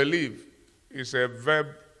word believe is a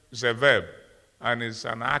verb, and it's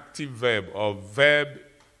an active verb or verb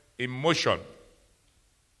in motion.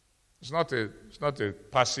 It's not a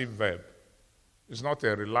passive verb. It's not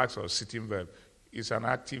a relaxed or sitting verb. It's an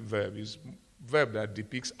active verb. It's a verb that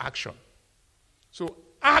depicts action. So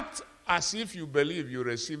act as if you believe you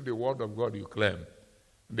receive the word of God you claim.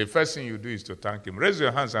 The first thing you do is to thank him. Raise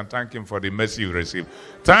your hands and thank him for the mercy you received.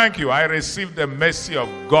 Thank you. I received the mercy of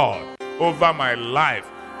God over my life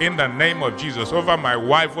in the name of Jesus, over my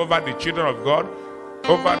wife, over the children of God,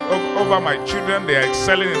 over my children. They are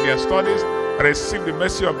excelling in their studies. I receive the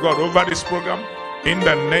mercy of God over this program in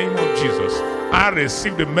the name of Jesus. I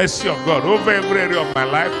receive the mercy of God over every area of my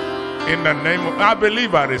life in the name of, I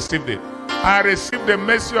believe I received it. I received the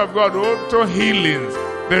mercy of God unto healings,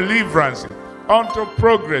 deliverance, unto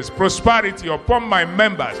progress, prosperity upon my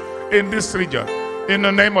members in this region. In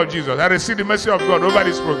the name of Jesus, I receive the mercy of God over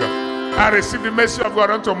this program. I receive the mercy of God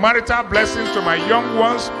unto marital blessings to my young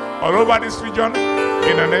ones all over this region.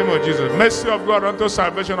 In the name of Jesus, mercy of God unto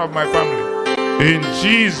salvation of my family. In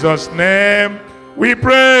Jesus' name we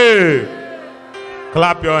pray.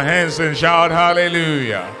 Clap your hands and shout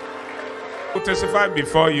hallelujah. We'll testify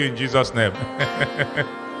before you in Jesus' name.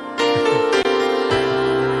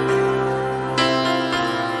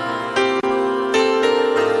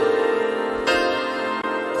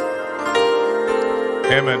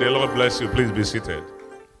 Amen. The Lord bless you. Please be seated.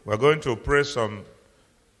 We're going to pray some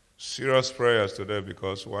serious prayers today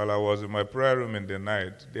because while I was in my prayer room in the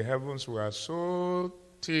night, the heavens were so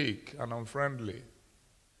thick and unfriendly.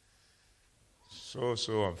 So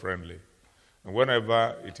unfriendly. And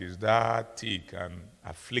whenever it is that thick and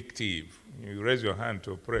afflictive, you raise your hand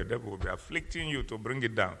to pray, the devil will be afflicting you to bring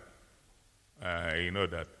it down. You know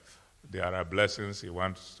that there are blessings he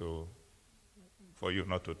wants for you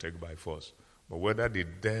not to take by force. But whether the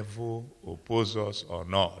devil opposes us or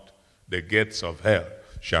not, the gates of hell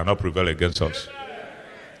shall not prevail against us.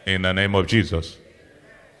 In the name of Jesus.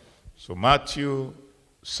 So Matthew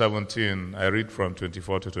 17, I read from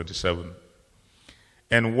 24 to 27.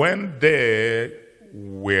 And when they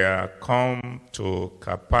were come to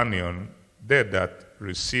Capernaum, they that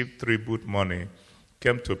received tribute money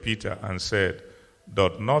came to Peter and said,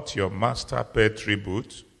 doth not your master pay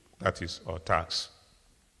tribute, that is, or tax?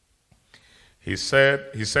 He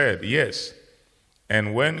said, yes.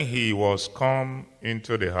 And when he was come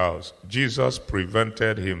into the house, Jesus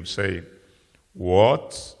prevented him, saying,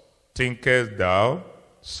 what thinkest thou,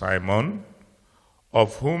 Simon?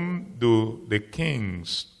 Of whom do the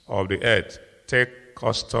kings of the earth take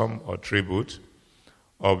custom or tribute?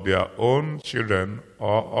 Of their own children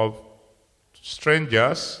or of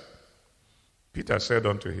strangers? Peter said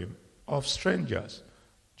unto him, of strangers.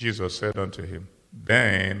 Jesus said unto him,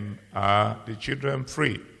 then are the children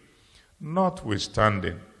free.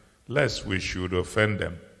 Notwithstanding, lest we should offend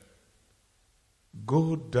them,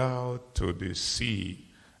 go thou to the sea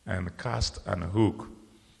and cast an hook,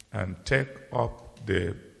 and take up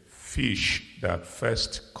the fish that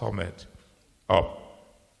first cometh up.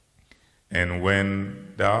 And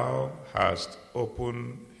when thou hast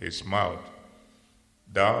opened his mouth,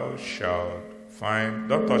 thou shalt find,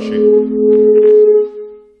 don't touch it.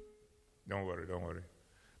 Don't worry.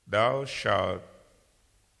 Thou shalt,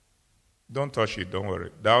 don't touch it, don't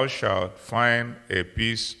worry. Thou shalt find a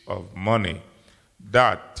piece of money,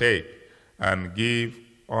 that take and give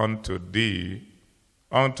unto them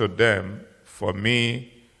for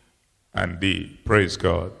me and thee. Praise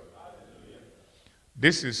God.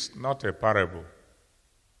 This is not a parable.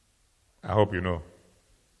 I hope you know.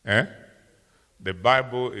 The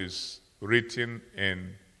Bible is written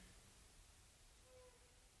in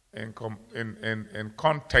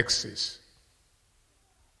contexts.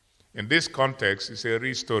 In this context, it's a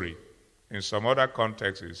real story. In some other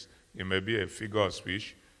contexts, it may be a figure of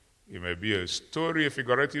speech. It may be a story, a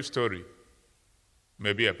figurative story. It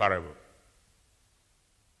may be a parable.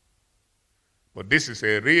 But this is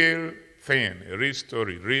a real thing, a real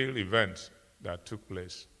story, real event that took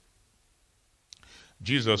place.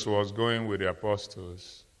 Jesus was going with the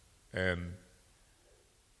apostles, and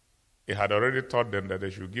he had already taught them that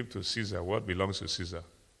they should give to Caesar what belongs to Caesar.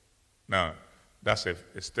 Now, that's a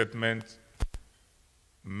statement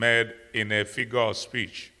made in a figure of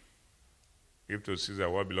speech. Give to Caesar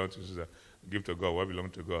what belongs to Caesar. Give to God what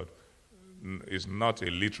belongs to God. It's not a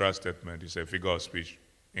literal statement. It's a figure of speech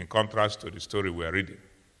in contrast to the story we are reading.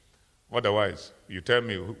 Otherwise, you tell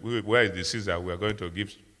me, where is the Caesar we are going to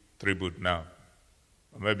give tribute now?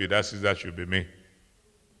 Or maybe that Caesar should be me.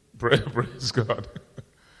 Praise God.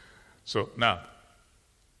 So now,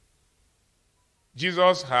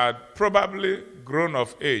 Jesus had probably grown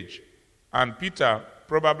of age, and Peter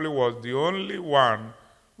probably was the only one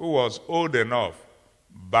who was old enough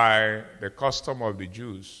by the custom of the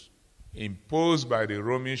Jews, imposed by the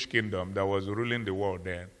Roman kingdom that was ruling the world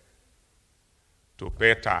then, to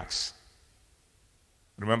pay tax.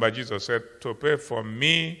 Remember, Jesus said, to pay for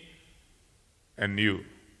me and you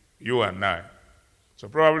and I. So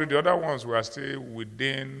probably the other ones were still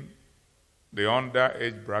within the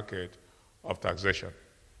underage bracket of taxation.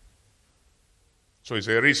 So it's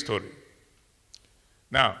a real story.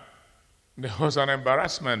 Now, there was an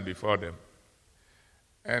embarrassment before them.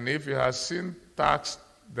 And if you have seen tax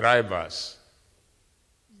drivers,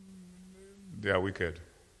 they are wicked.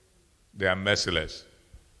 They are merciless.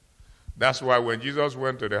 That's why when Jesus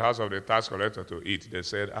went to the house of the tax collector to eat, they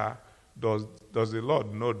said, does the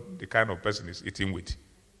Lord know the kind of person he's eating with?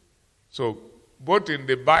 So both in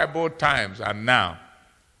the Bible times and now,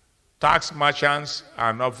 tax merchants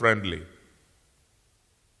are not friendly.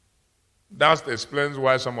 That explains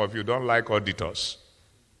why some of you don't like auditors.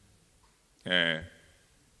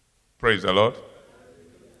 Praise the Lord.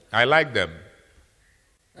 I like them.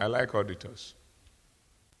 I like auditors.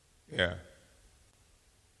 Yeah.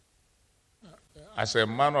 As a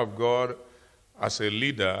man of God, as a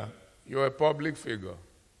leader, you're a public figure.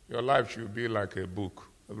 Your life should be like a book.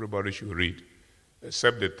 Everybody should read.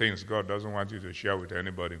 Except the things God doesn't want you to share with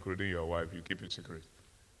anybody, including your wife. You keep it secret.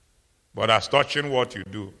 But as touching what you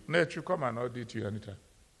do, Nate, you come and audit you anytime.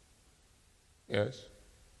 Yes.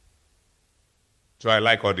 So I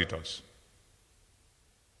like auditors.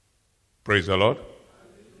 Praise the Lord.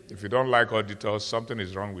 If you don't like auditors, something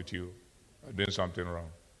is wrong with you. You're doing something wrong.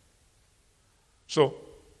 So,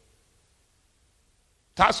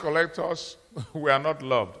 tax collectors were not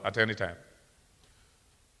loved at any time.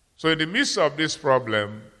 So in the midst of this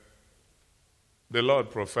problem, the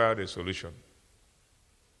Lord proffered a solution.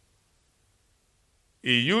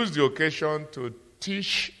 He used the occasion to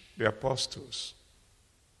teach the apostles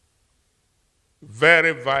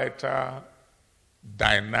very vital,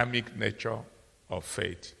 dynamic nature of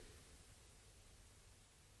faith.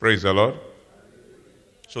 Praise the Lord.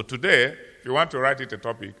 So today, If you want to write it a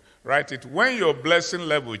topic, write it when your blessing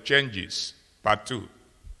level changes. Part 2.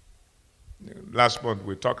 Last month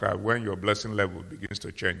we talked about when your blessing level begins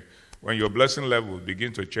to change. When your blessing level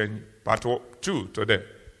begins to change, part 2 today.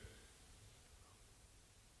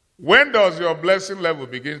 When does your blessing level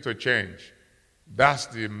begin to change? That's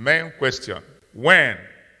the main question. When?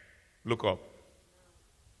 Look up.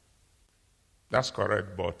 That's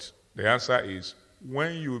correct, but the answer is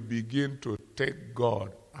when you begin to take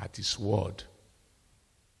God at His word.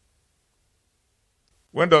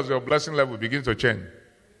 When does your blessing level begin to change?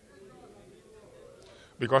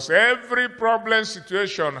 Because every problem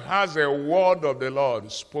situation has a word of the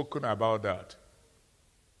Lord spoken about that.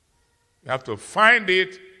 You have to find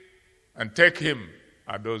it and take Him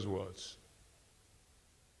at those words.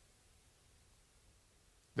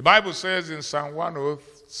 The Bible says in Psalm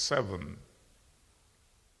 107,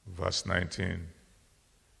 verse 19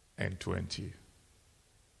 and 20.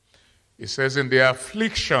 It says, in the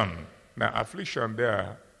affliction. Now, affliction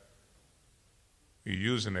there, you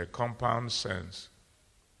use in a compound sense.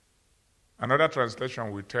 Another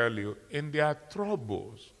translation will tell you, in their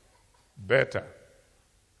troubles, better.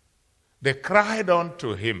 They cried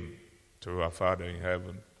unto Him, to our Father in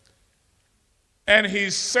heaven. And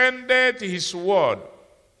He sendeth His word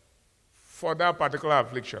for that particular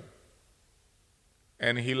affliction.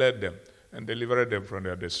 And He led them and delivered them from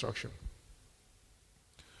their destruction.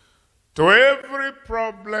 To every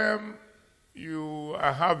problem you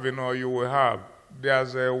are having or you will have,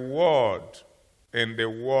 there's a word in the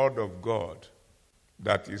Word of God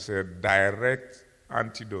that is a direct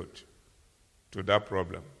antidote to that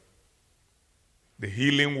problem. The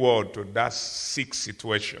healing word to that sick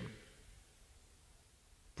situation.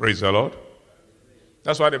 Praise the Lord.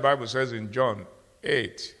 That's why the Bible says in John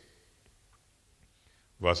 8,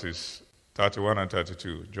 verses 31 and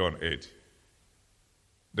 32, John 8.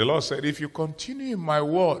 The Lord said, if you continue in my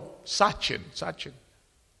word, searching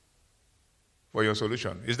for your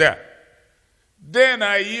solution, is there? Then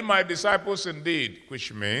are ye my disciples indeed,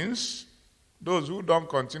 which means those who don't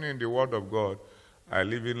continue in the word of God are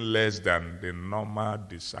living less than the normal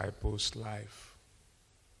disciple's life.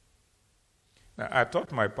 Now, I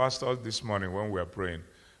taught my pastors this morning when we were praying,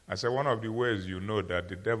 I said one of the ways you know that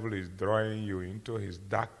the devil is drawing you into his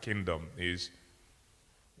dark kingdom is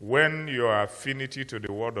when your affinity to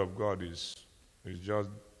the word of God is just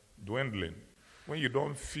dwindling. When you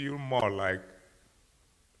don't feel more like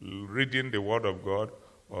reading the word of God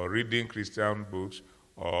or reading Christian books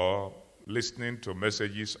or listening to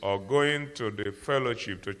messages or going to the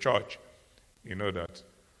fellowship, to church, you know that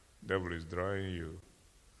the devil is drawing you.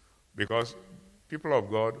 Because people of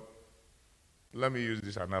God, let me use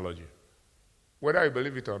this analogy. Whether you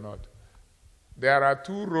believe it or not, there are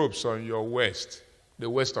 2 ropes on your waist, the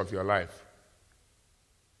waist of your life.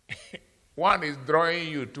 One is drawing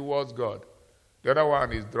you towards God. The other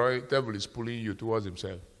one is the devil is pulling you towards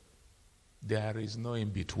himself. There is no in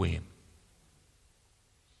between.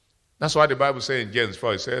 That's why the Bible says in James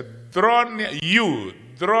 4, it says, draw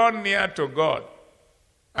near to God,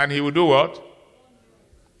 and He will do what?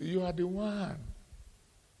 You are the one.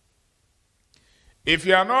 If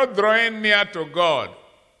you are not drawing near to God,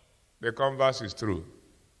 the converse is true.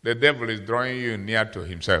 The devil is drawing you near to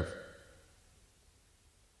himself.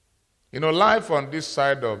 You know, life on this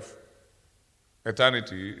side of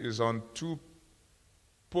eternity is on 2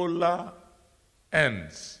 polar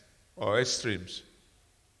ends or extremes.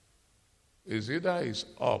 Is either is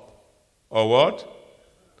up or what?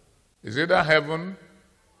 Is either heaven?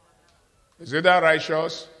 Is either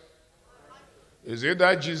righteous? Is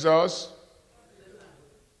either Jesus?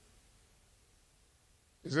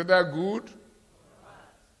 Is either good?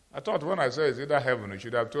 I thought when I said is either heaven, you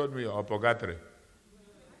should have told me or purgatory.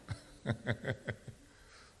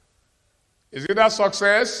 Is either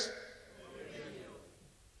success?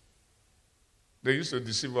 They used to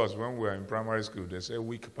deceive us when we were in primary school. They say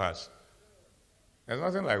weak pass. There's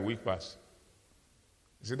nothing like weak pass.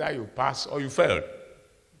 It's either you pass or you fail.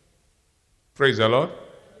 Praise the Lord.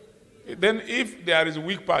 Then if there is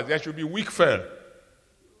weak pass, there should be weak fail.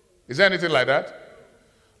 Is there anything like that?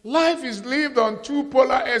 Life is lived on 2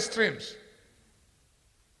 polar extremes.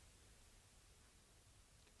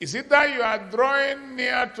 Is it that you are drawing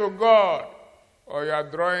near to God or you are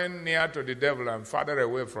drawing near to the devil and farther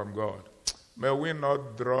away from God? May we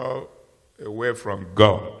not draw away from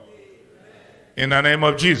God. In the name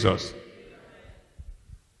of Jesus.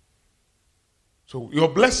 So your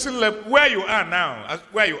blessing level, where you are now,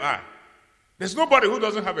 where you are, there's nobody who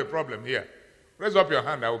doesn't have a problem here. Raise up your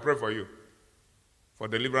hand, I will pray for you. For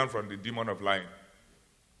deliverance from the demon of lying.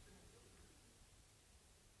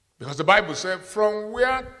 Because the Bible said, from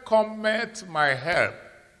where cometh my help?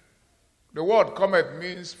 The word cometh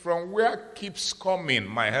means from where keeps coming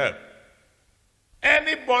my help.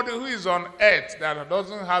 Anybody who is on earth that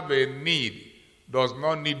doesn't have a need does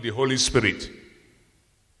not need the Holy Spirit.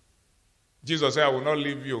 Jesus said, I will not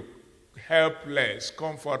leave you helpless,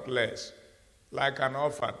 comfortless, like an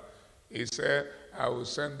orphan. He said, I will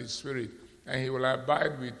send the Spirit, and he will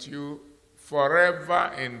abide with you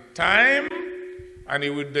forever in time, and he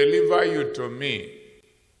will deliver you to me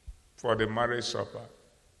for the marriage supper.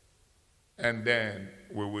 And then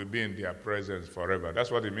we will be in their presence forever. That's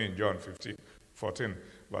what it means, John 14,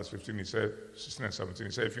 verse 15. He said, 16 and 17.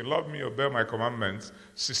 He said, if you love me, obey my commandments.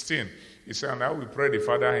 16. He said, and I will pray the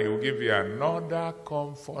Father, and he will give you another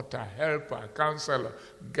comforter, helper, counselor,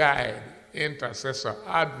 guide, intercessor,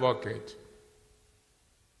 advocate,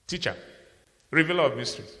 teacher, revealer of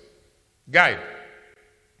mysteries, guide.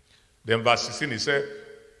 Then verse 16, he said,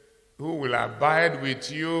 who will abide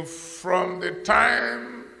with you from the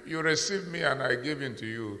time you receive me and I give him to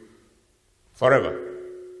you forever.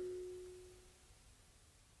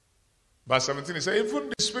 Verse 17, he said, even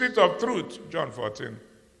the Spirit of truth, John 14,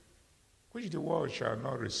 which the world shall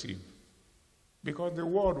not receive, because the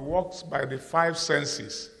world walks by the five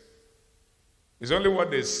senses. It's only what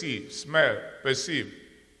they see, smell, perceive,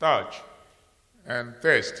 touch, and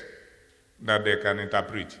taste that they can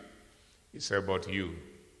interpret. He said, but you,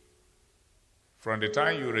 from the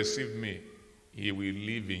time you receive me, he will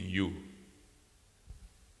live in you.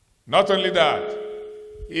 Not only that,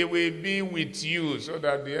 he will be with you so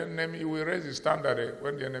that the enemy will raise his standard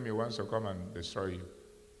when the enemy wants to come and destroy you.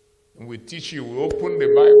 And we teach you, we open the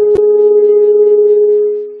Bible.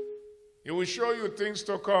 He will show you things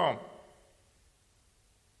to come.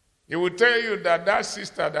 He will tell you that that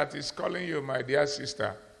sister that is calling you my dear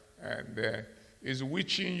sister and is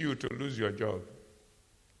witching you to lose your job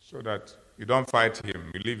so that you don't fight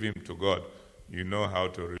him, you leave him to God. You know how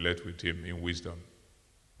to relate with him in wisdom.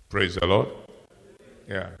 Praise the Lord.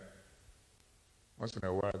 Yeah. Once in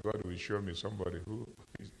a while, God will show me somebody who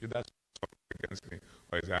is either against me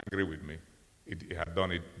or is angry with me. He had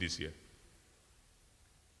done it this year.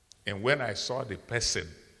 And when I saw the person,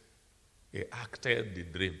 he acted the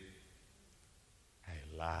dream.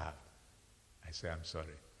 I laughed. I said, I'm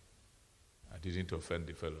sorry. I didn't offend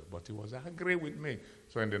the fellow, but he was angry with me.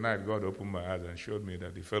 So in the night, God opened my eyes and showed me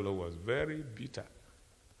that the fellow was very bitter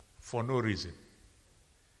for no reason.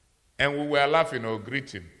 And we were laughing or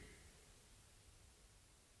greeting.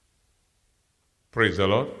 Praise the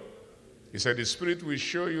Lord. He said, the Spirit will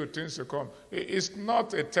show you things to come. It's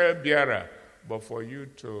not a tale-bearer, but for you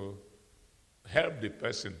to help the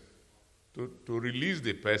person, to release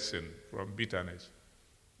the person from bitterness.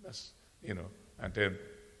 That's, and then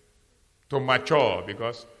to mature,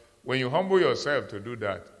 because when you humble yourself to do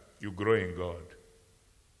that, you grow in God.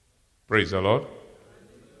 Praise the Lord.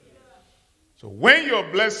 So when your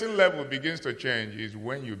blessing level begins to change is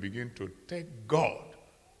when you begin to take God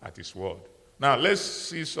at his word. Now let's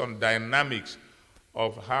see some dynamics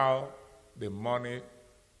of how the money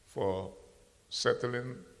for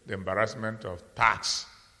settling the embarrassment of tax,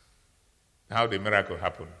 how the miracle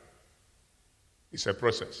happened. It's a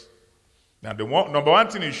process. Now, the number one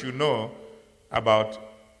thing you should know about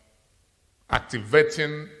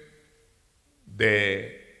activating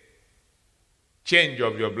the change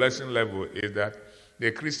of your blessing level is that the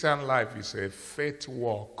Christian life is a faith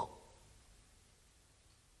walk.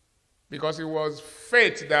 Because it was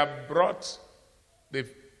faith that brought the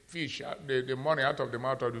fish, the money out of the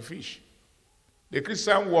mouth of the fish. The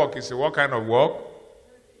Christian walk is what kind of walk?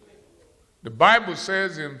 The Bible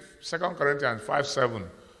says in 2 Corinthians 5:7,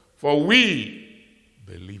 for we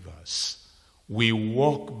believers, we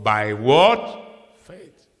walk by what?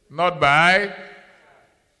 Faith. Not by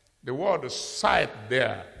the word sight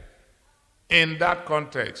there. In that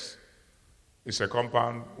context, it's a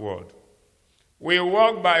compound word. We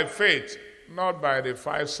walk by faith, not by the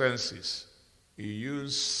five senses. He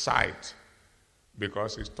used sight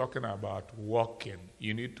because he's talking about walking.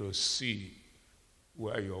 You need to see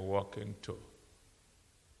where you're walking to.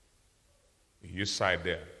 He used sight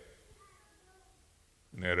there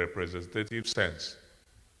in a representative sense.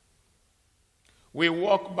 We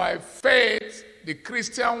walk by faith. The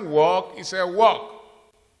Christian walk is a walk.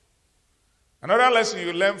 Another lesson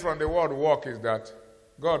you learn from the word walk is that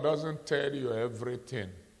God doesn't tell you everything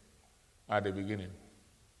at the beginning.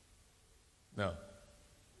 No.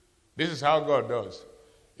 This is how God does.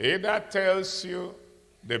 He either tells you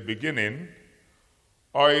the beginning,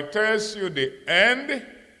 or he tells you the end,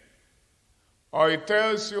 or he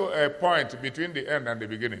tells you a point between the end and the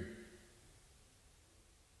beginning.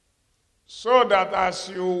 So that as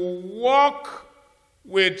you walk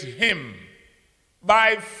with him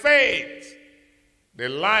by faith, the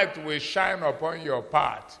light will shine upon your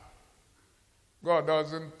path. God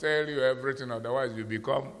doesn't tell you everything, otherwise you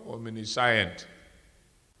become omniscient.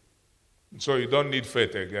 So you don't need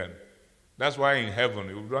faith again. That's why in heaven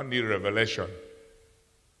you don't need revelation.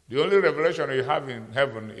 The only revelation you have in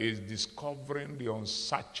heaven is discovering the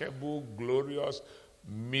unsearchable, glorious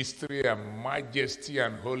mystery and majesty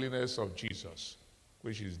and holiness of Jesus,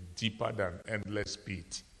 which is deeper than endless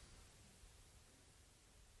pit.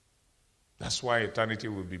 That's why eternity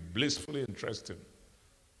will be blissfully interesting.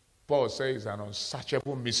 Paul says an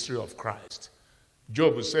unsearchable mystery of Christ.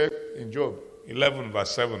 Job said in Job 11 verse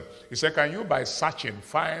 7, he said, can you by searching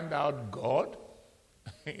find out God?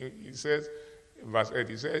 He says, in verse 8,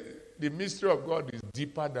 he said, the mystery of God is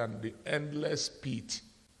deeper than the endless pit.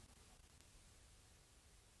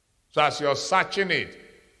 So as you're searching it,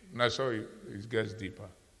 that's how it gets deeper.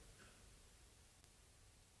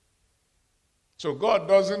 So God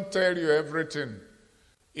doesn't tell you everything.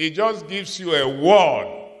 He just gives you a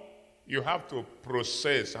word. You have to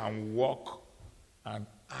process and walk and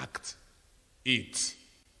act it.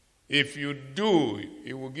 If you do,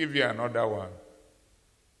 He will give you another one.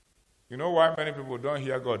 You know why many people don't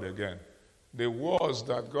hear God again? The words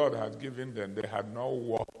that God had given them, they had not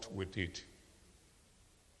walked with it.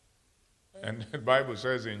 And the Bible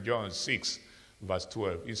says in John 6, verse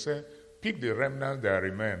 12, He said, pick the remnants that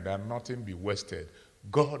remain, that nothing be wasted.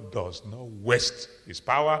 God does not waste His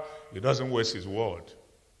power. He doesn't waste His word.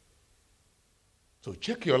 So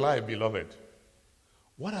check your life, beloved.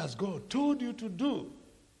 What has God told you to do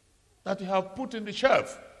that you have put in the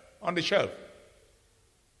shelf, on the shelf?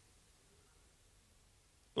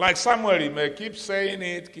 Like Samuel, he may keep saying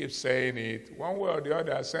it. One way or the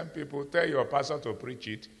other, some people tell your pastor to preach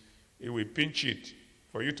it. He will pinch it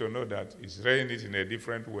for you to know that he's saying it in a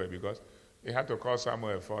different way, because he had to call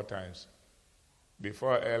Samuel 4 times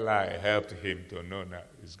before Eli helped him to know that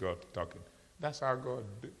it's God talking. That's how God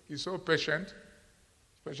is so patient,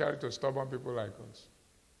 especially to stubborn people like us.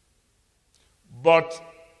 But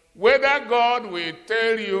whether God will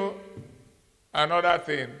tell you another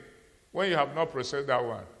thing when you have not processed that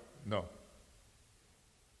one, no.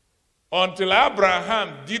 Until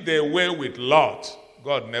Abraham did away with Lot,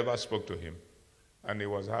 God never spoke to him, and he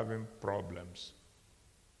was having problems.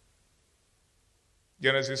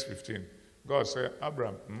 Genesis 15, God said,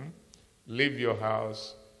 Abraham, leave your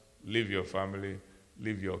house, leave your family,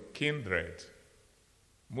 leave your kindred,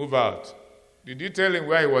 move out. Did you tell him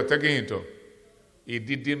where he was taking him to? He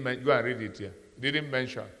didn't mention. Go and read it here. He didn't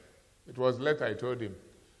mention. It was later I told him.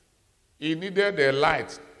 He needed a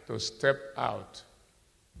light to step out.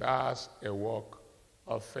 That's a walk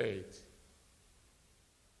of faith.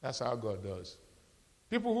 That's how God does.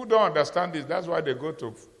 People who don't understand this, that's why they go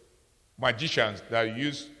to magicians that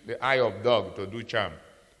use the eye of dog to do charm.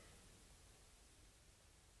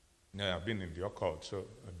 Yeah, I've been in the occult, so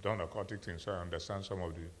I've done occultic things, so I understand some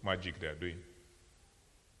of the magic they're doing.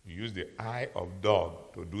 You use the eye of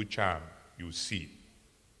dog to do charm, you see.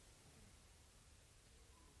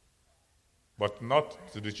 But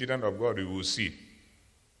not to the children of God, you will see.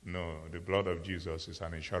 No, the blood of Jesus is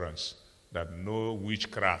an insurance that no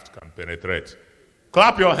witchcraft can penetrate.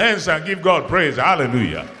 Clap your hands and give God praise.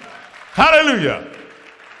 Hallelujah. Hallelujah.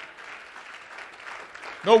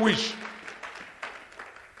 No wish.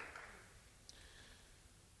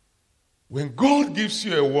 When God gives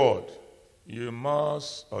you a word, you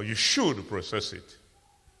must, or you should process it.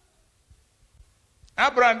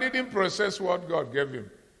 Abraham didn't process what God gave him.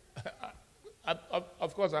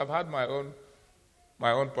 Of course, I've had my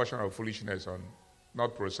own portion of foolishness on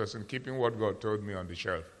not processing, keeping what God told me on the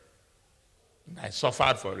shelf. And I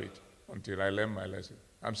suffered for it until I learned my lesson.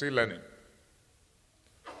 I'm still learning.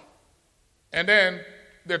 And then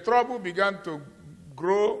the trouble began to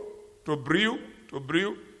grow, to brew.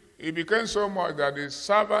 It became so much that the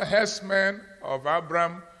servant herdsmen of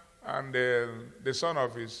Abraham and the son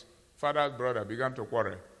of his father's brother began to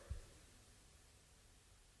quarrel.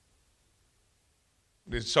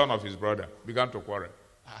 The son of his brother began to quarrel.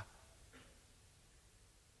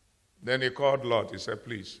 Then he called Lot. He said,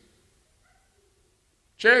 please,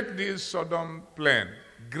 check this Sodom plain,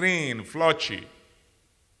 green, flotchy.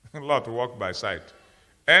 Lot walked by sight.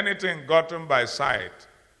 Anything gotten by sight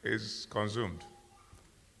is consumed.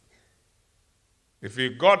 If he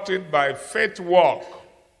got it by faith walk,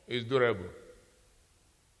 it's durable.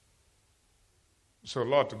 So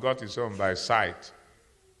Lot got his own by sight.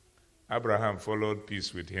 Abraham followed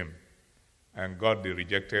peace with him and got the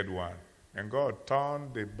rejected one. And God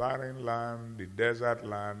turned the barren land, the desert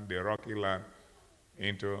land, the rocky land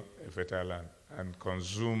into a fertile land and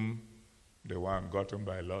consume the one gotten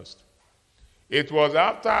by lust. It was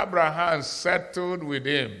after Abraham settled with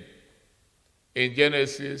him in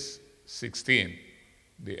Genesis 16,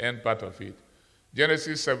 the end part of it.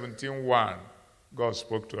 Genesis 17:1, God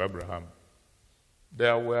spoke to Abraham.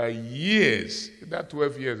 There were years, that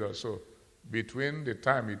 12 years or so, between the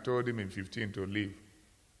time he told him in 15 to leave.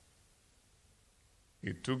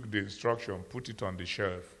 He took the instruction, put it on the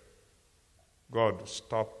shelf. God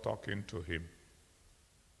stopped talking to him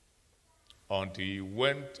until he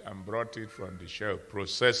went and brought it from the shelf,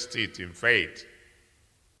 processed it in faith.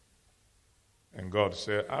 And God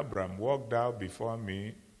said, Abraham, walk thou before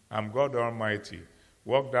me. I'm God Almighty.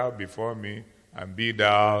 Walk thou before me and be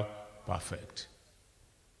thou perfect.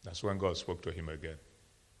 That's when God spoke to him again.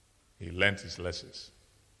 He learned his lessons.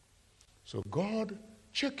 So God,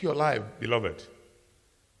 check your life, beloved.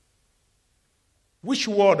 Which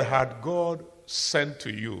word had God sent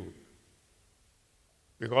to you?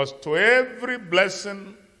 Because to every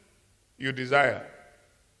blessing you desire,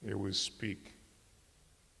 he will speak.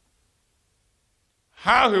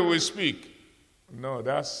 How he will speak? No,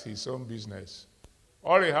 that's his own business.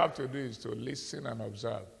 All you have to do is to listen and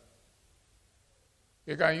observe.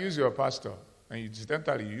 You can use your pastor, and you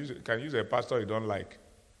incidentally can use a pastor you don't like.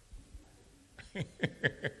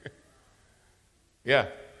 Yeah.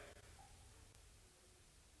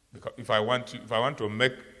 Because if I want to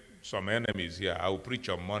make some enemies here, I will preach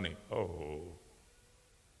on money. Oh.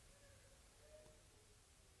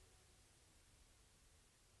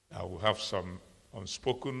 I will have some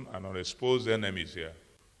unspoken and unexposed enemies here.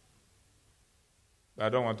 I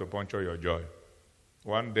don't want to puncture your joy.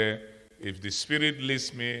 One day, if the Spirit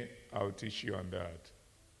leads me, I'll teach you on that.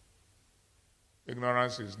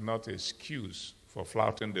 Ignorance is not an excuse for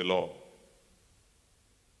flouting the law.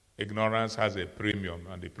 Ignorance has a premium,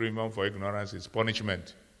 and the premium for ignorance is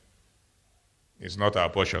punishment. It's not our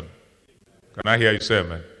portion. Can I hear you say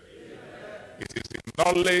amen? It is the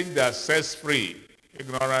knowledge that sets free.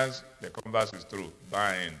 Ignorance, the converse is true,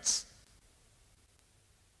 binds.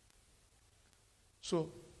 So,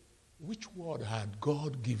 which word had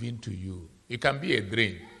God given to you? It can be a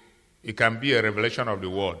dream. It can be a revelation of the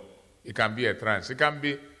word. It can be a trance. It can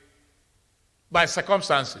be by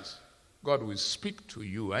circumstances. God will speak to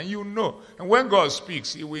you, and you know. And when God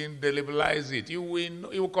speaks, he will deliberalize it. He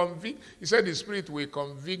will convict. He said the Spirit will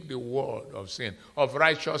convict the world of sin, of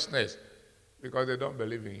righteousness, because they don't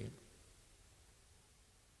believe in him.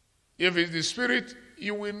 If it's the Spirit,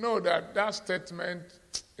 you will know that that statement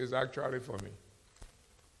is actually for me.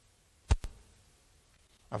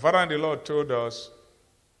 Our Father and the Lord told us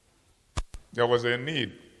there was a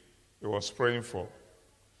need he was praying for.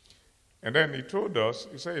 And then he told us,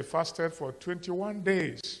 he said he fasted for 21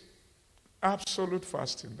 days. Absolute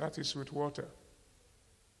fasting, that is with water.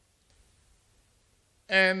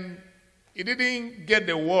 And he didn't get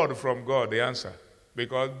the word from God, the answer.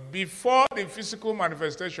 Because before the physical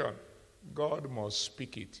manifestation, God must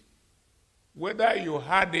speak it. Whether you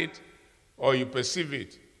had it or you perceive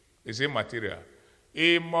it is immaterial.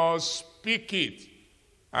 He must speak it,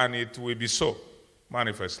 and it will be so,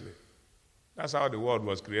 manifestly. That's how the world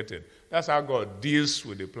was created. That's how God deals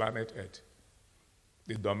with the planet Earth,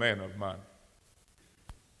 the domain of man.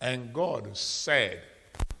 And God said,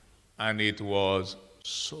 and it was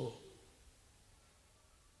so.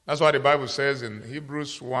 That's why the Bible says in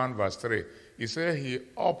Hebrews 1 verse 3, he said he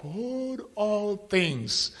uphold all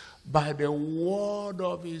things by the word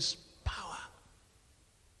of his power.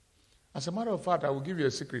 As a matter of fact, I will give you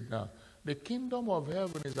a secret now. The kingdom of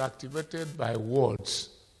heaven is activated by words.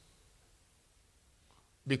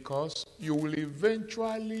 Because you will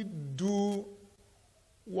eventually do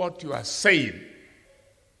what you are saying.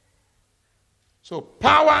 So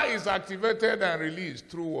power is activated and released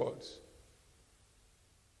through words.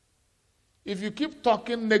 If you keep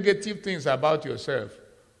talking negative things about yourself,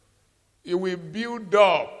 it will build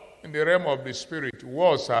up in the realm of the spirit.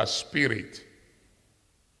 Words are spirit.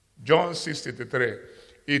 John 6:33.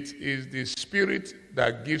 It is the spirit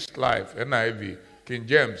that gives life. NIV, King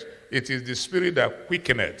James. It is the spirit that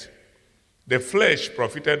quickeneth. The flesh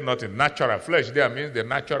profited nothing. Natural flesh there means the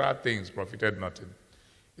natural things profited nothing.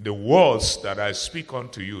 The words that I speak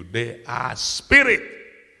unto you, they are spirit.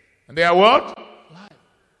 And they are what? Life.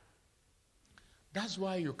 That's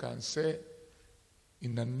why you can say,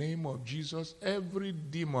 in the name of Jesus, every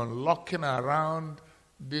demon lurking around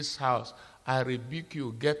this house, I rebuke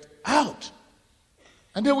you, get out.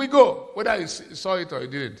 And there we go, whether you saw it or you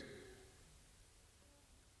didn't.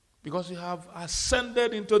 Because you have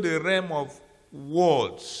ascended into the realm of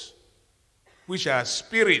words, which are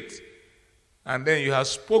spirit. And then you have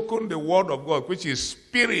spoken the word of God, which is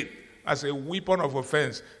spirit, as a weapon of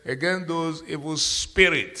offense against those evil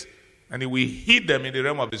spirits. And he will hit them in the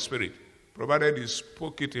realm of the spirit, provided you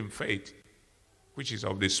spoke it in faith, which is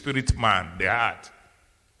of the spirit man, the heart.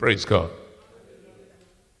 Praise God.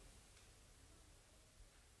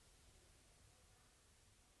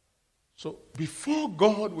 So before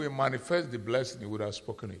God will manifest the blessing, he would have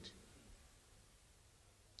spoken it.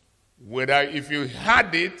 Whether if you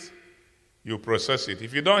had it, you process it.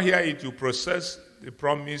 If you don't hear it, you process the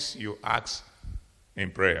promise you ask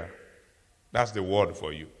in prayer. That's the word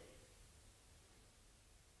for you.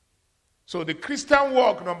 So the Christian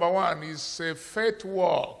walk, number one, is a faith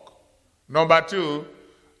walk. Number two,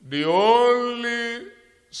 the only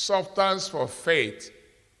substance for faith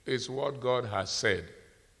is what God has said.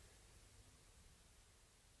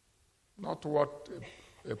 Not what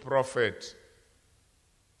a prophet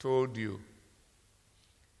told you.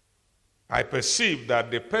 I perceive that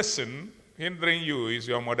the person hindering you is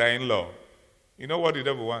your mother-in-law. You know what the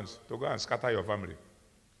devil wants? To go and scatter your family.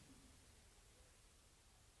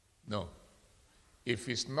 No. If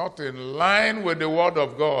it's not in line with the word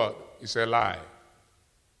of God, it's a lie.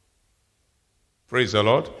 Praise the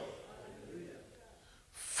Lord.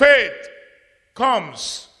 Faith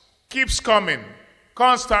comes, keeps coming,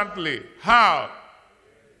 constantly. How?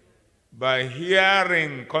 By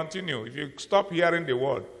hearing. Continue. If you stop hearing the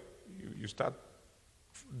word, you start,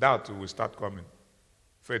 doubt will start coming.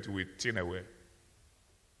 Faith will thin away.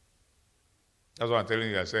 That's what I'm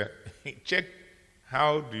telling you. I say, check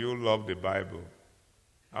how do you love the Bible?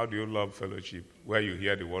 How do you love fellowship where you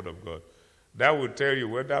hear the word of God? That will tell you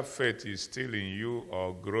whether faith is still in you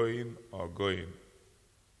or growing or going.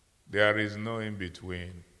 There is no in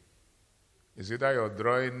between. It's either you're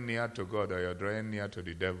drawing near to God or you're drawing near to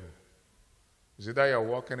the devil. It's either you're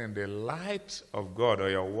walking in the light of God or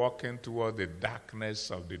you're walking toward the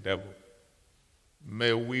darkness of the devil.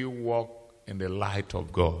 May we walk in the light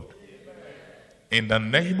of God. In the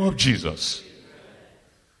name of Jesus.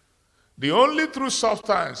 The only true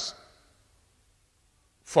substance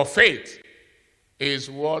for faith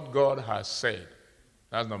is what God has said.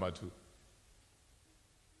 That's number two.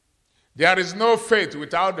 There is no faith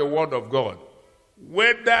without the word of God,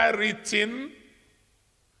 whether written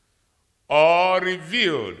or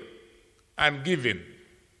revealed and given.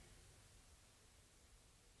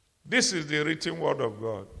 This is the written word of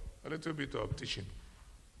God. A little bit of teaching.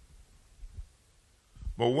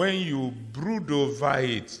 But when you brood over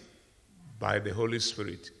it by the Holy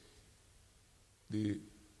Spirit, the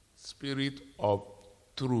Spirit of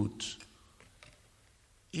truth,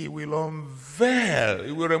 He will unveil,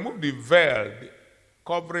 He will remove the veil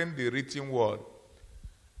covering the written word,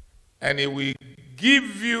 and He will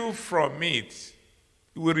give you from it.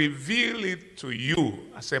 He will reveal it to you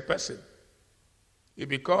as a person. It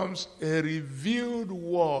becomes a revealed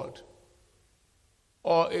word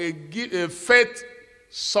or a faith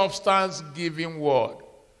substance giving word.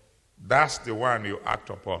 That's the one you act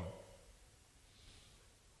upon.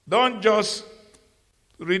 Don't just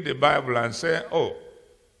read the Bible and say, oh,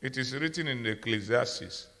 it is written in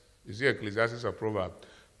Ecclesiastes. Is it Ecclesiastes or Proverbs?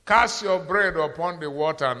 Cast your bread upon the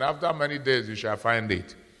water, and after many days you shall find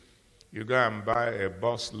it. You go and buy a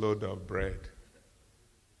bus load of bread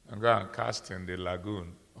and go and cast in the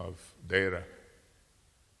lagoon of Deira.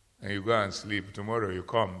 And you go and sleep. Tomorrow you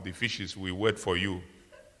come, the fishes will wait for you.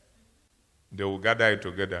 They will gather it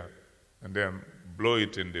together and then blow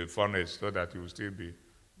it in the furnace so that it will still be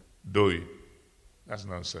doughy. That's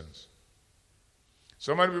nonsense.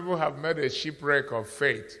 So many people have made a shipwreck of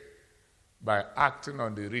faith by acting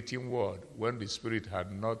on the written word when the Spirit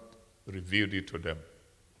had not revealed it to them.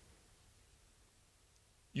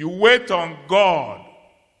 You wait on God,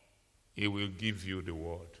 He will give you the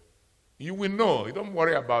word. You will know. You don't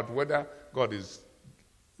worry about whether God is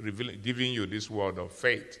giving you this word of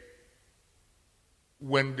faith.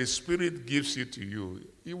 When the Spirit gives it to you,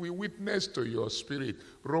 He will witness to your spirit.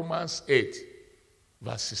 Romans 8,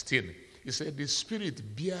 verse 16. He said, the Spirit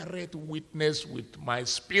beareth witness with my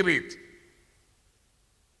spirit.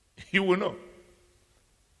 You will know.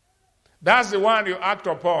 That's the one you act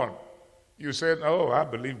upon. You said, oh, I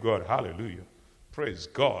believe God. Hallelujah. Praise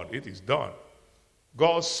God. It is done.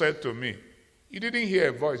 God said to me. You didn't hear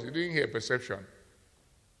a voice. You didn't hear a perception.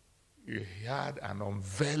 You heard an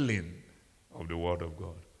unveiling of the word of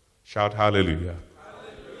God. Shout hallelujah.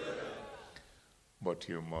 Hallelujah. But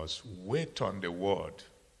you must wait on the word.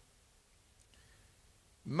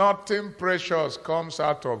 Nothing precious comes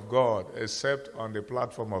out of God except on the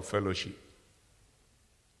platform of fellowship.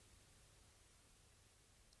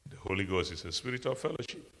 The Holy Ghost is a spirit of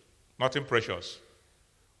fellowship. Nothing precious.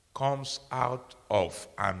 comes out of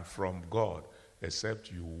and from God,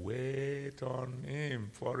 except you wait on him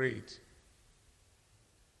for it.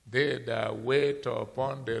 They that wait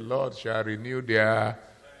upon the Lord shall renew their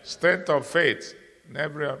strength of faith,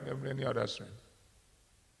 never any other strength.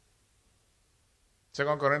 2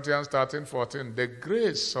 Corinthians 13:14, the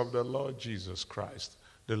grace of the Lord Jesus Christ,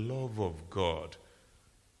 the love of God,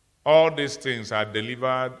 all these things are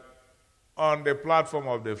delivered on the platform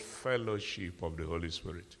of the fellowship of the Holy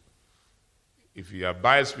Spirit. If he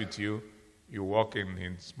abides with you, you walk in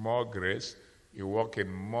his more grace, you walk in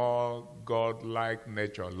more God-like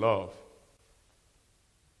nature, love.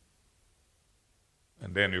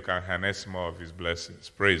 And then you can harness more of his blessings.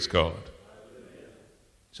 Praise God.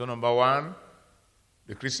 So number one,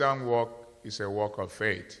 the Christian walk is a walk of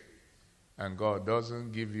faith. And God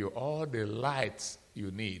doesn't give you all the lights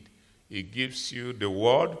you need. He gives you the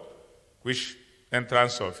word, which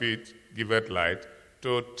entrance of it giveth light,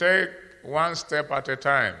 to take one step at a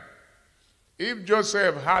time. If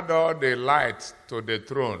Joseph had all the light to the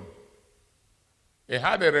throne, he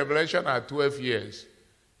had a revelation at 12 years.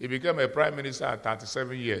 He became a prime minister at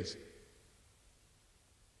 37 years.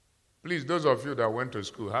 Please, those of you that went to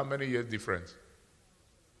school, how many years difference?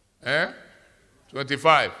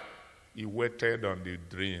 25. He waited on the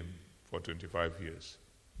dream for 25 years.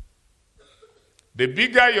 The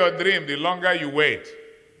bigger your dream, the longer you wait.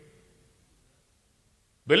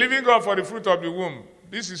 Believing God for the fruit of the womb,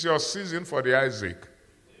 this is your season for the Isaac.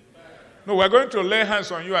 Amen. No, we're going to lay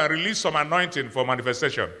hands on you and release some anointing for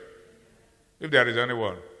manifestation. If there is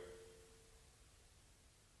anyone.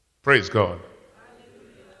 Praise God.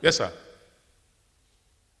 Hallelujah. Yes, sir.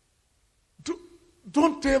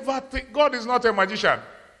 Don't ever think, God is not a magician.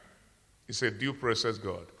 He's a due process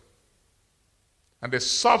God. And the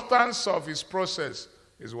substance of his process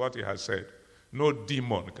is what he has said. No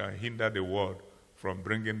demon can hinder the word from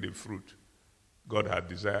bringing the fruit God had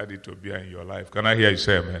desired it to bear in your life. Can I hear you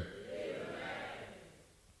say amen? Amen.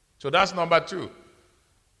 So that's number two.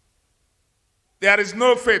 There is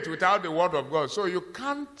no faith without the word of God. So you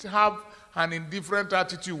can't have an indifferent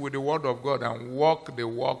attitude with the word of God and walk the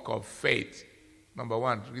walk of faith. Number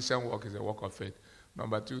one, Christian walk is a walk of faith.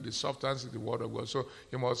 Number two, the substance is the word of God. So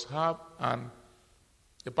you must have a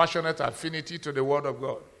passionate affinity to the word of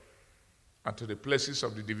God and to the places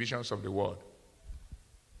of the divisions of the word.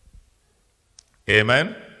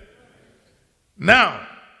 Amen? Now,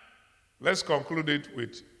 let's conclude it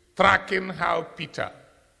with tracking how Peter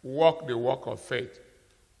walked the walk of faith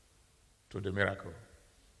to the miracle.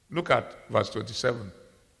 Look at verse 27.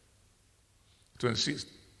 26.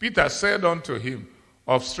 Peter said unto him,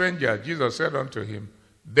 of strangers, Jesus said unto him,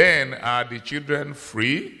 then are the children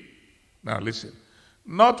free? Now listen.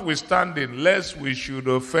 Notwithstanding, lest we should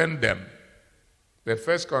offend them. The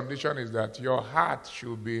first condition is that your heart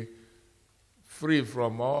should be free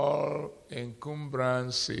from all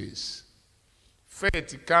encumbrances.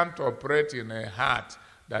 Faith can't operate in a heart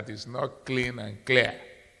that is not clean and clear.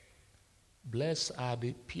 Blessed are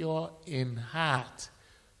the pure in heart,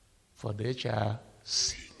 for they shall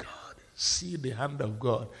see God, see the hand of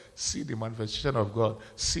God, see the manifestation of God,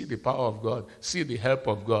 see the power of God, see the help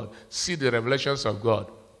of God, see the revelations of God,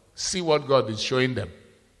 see what God is showing them.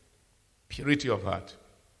 Purity of heart.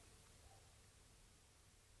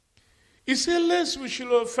 He said, lest we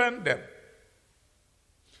should offend them.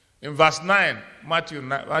 In verse 9,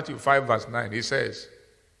 Matthew 5, verse 9, he says,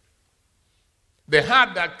 the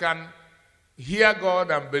heart that can hear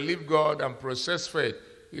God and believe God and process faith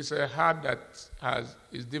is a heart that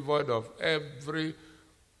is devoid of every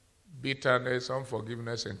bitterness,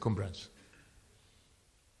 unforgiveness, and encumbrance.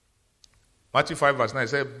 Matthew 5, verse 9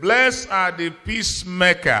 says, blessed are the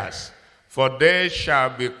peacemakers, for they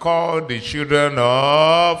shall be called the children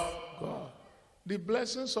of God. The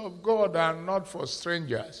blessings of God are not for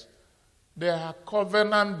strangers. They are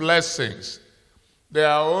covenant blessings. They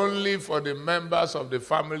are only for the members of the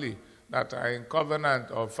family that are in covenant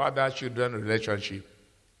of father-children relationship.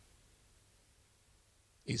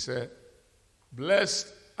 He said,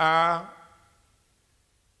 blessed are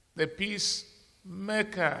the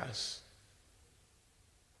peacemakers.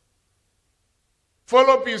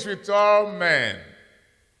 Follow peace with all men.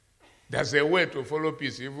 There's a way to follow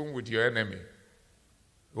peace even with your enemy.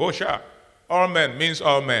 Osha, all men means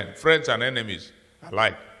all men, friends and enemies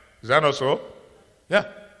alike. Is that not so? Yeah.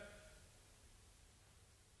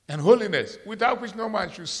 And holiness, without which no man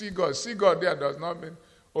should see God. See God there does not mean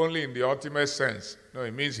only in the ultimate sense. No,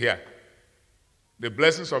 it means here. The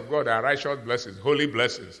blessings of God are righteous blessings, holy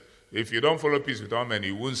blessings. If you don't follow peace with all men,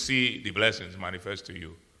 you won't see the blessings manifest to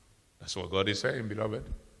you. That's what God is saying, beloved.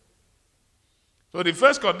 So the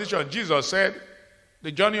first condition, Jesus said,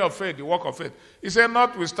 The journey of faith, the work of faith. He said,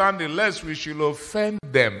 notwithstanding, lest we should offend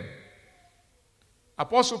them.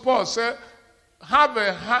 Apostle Paul said, have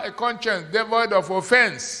a conscience devoid of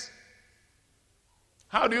offense.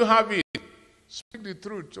 How do you have it? Speak the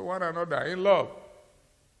truth to one another in love.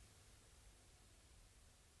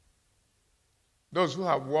 Those who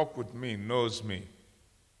have walked with me knows me.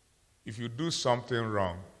 If you do something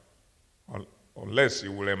wrong, unless it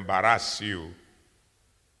will embarrass you,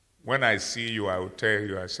 when I see you, I will tell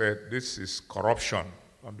you, I said, this is corruption.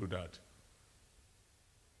 Don't do that.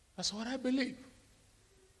 That's what I believe.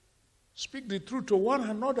 Speak the truth to one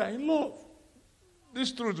another in love.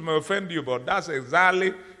 This truth may offend you, but that's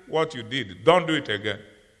exactly what you did. Don't do it again.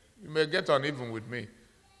 You may get uneven with me,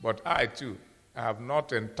 but I too, I have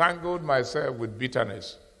not entangled myself with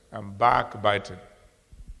bitterness and backbiting.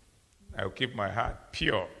 I will keep my heart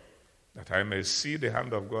pure, that I may see the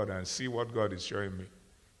hand of God and see what God is showing me.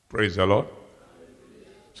 Praise the Lord.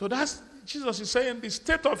 So that's, Jesus is saying, the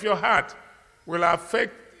state of your heart will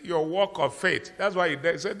affect your walk of faith. That's why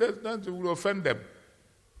he said, don't offend them.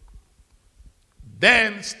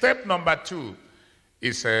 Then, step number 2,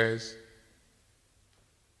 he says,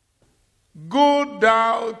 go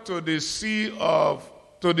down to the sea.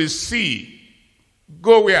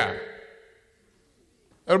 Go where?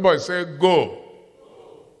 Everybody say, go.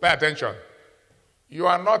 Pay attention. You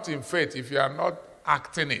are not in faith if you are not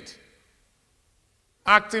acting it.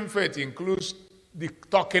 Acting faith includes the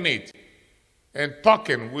talking it. And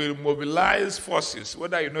talking will mobilize forces,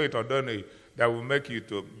 whether you know it or don't know it, that will make you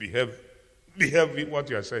to behave what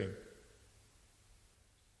you are saying.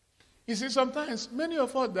 You see, sometimes many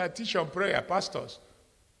of us that teach on prayer, pastors,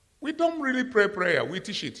 we don't really pray prayer, we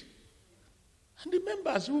teach it. And the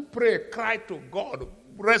members who pray, cry to God,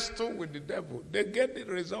 wrestle with the devil, they get the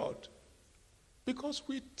result. Because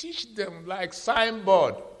we teach them like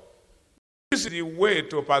signboard. This is the way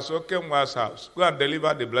to Pastor Okenwa's house. Go and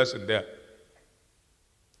deliver the blessing there.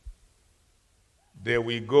 There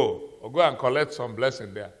we go. Or go and collect some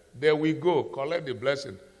blessing there. There we go. Collect the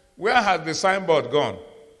blessing. Where has the signboard gone?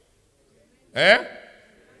 Eh?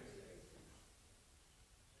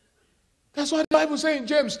 That's what the Bible says in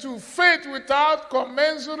James 2. Faith without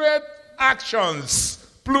commensurate actions,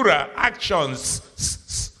 plural,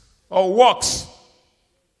 actions or works.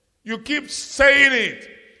 You keep saying it.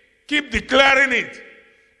 Keep declaring it.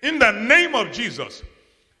 In the name of Jesus.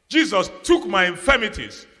 Jesus took my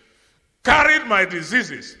infirmities, carried my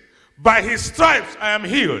diseases. By his stripes I am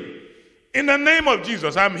healed. In the name of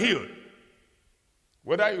Jesus I am healed.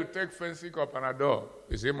 Whether you take fancy or Panadol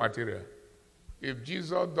is immaterial. If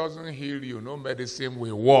Jesus doesn't heal you, no medicine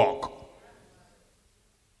will work.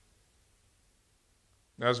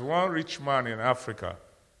 There's one rich man in Africa.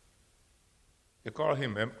 They call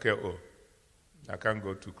him MKO. I can't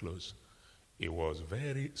go too close. He was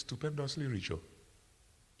very stupendously rich.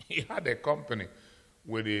 He had a company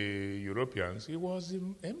with the Europeans. He was the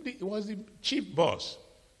MD, he was the chief boss.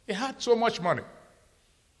 He had so much money.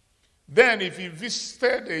 Then if he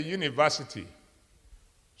visited a university,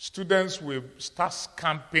 students will start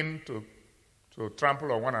scamping to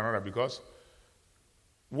trample on one another, because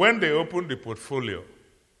when they open the portfolio,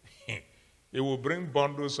 he will bring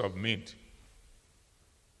bundles of mint.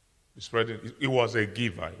 He was a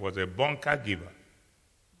giver. He was a bunker giver.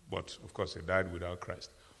 But, of course, he died without Christ.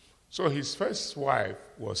 So his first wife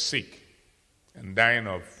was sick and dying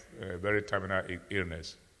of a very terminal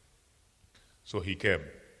illness. So he came.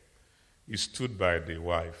 He stood by the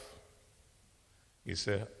wife. He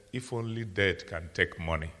said, if only death can take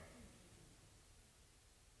money.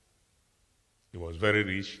 He was very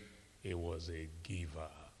rich. He was a giver.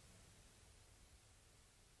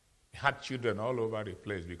 He had children all over the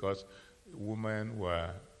place because women were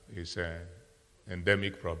his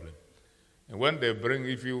endemic problem. And when they bring,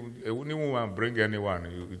 if you, a woman bring anyone,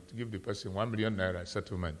 you give the person 1 million naira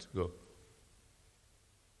settlement, go.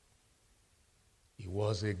 He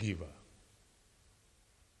was a giver.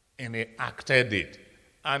 And he acted it.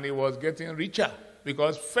 And he was getting richer.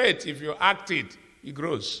 Because faith, if you act it, it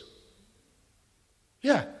grows.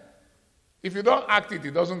 Yeah. If you don't act it,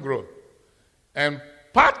 it doesn't grow. And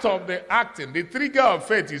part of the acting, the trigger of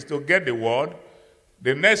faith is to get the word.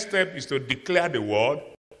 The next step is to declare the word.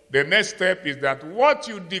 The next step is that what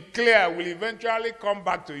you declare will eventually come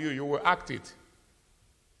back to you. You will act it.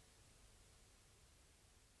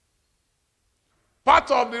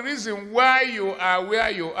 Part of the reason why you are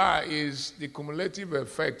where you are is the cumulative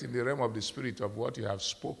effect in the realm of the spirit of what you have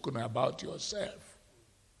spoken about yourself.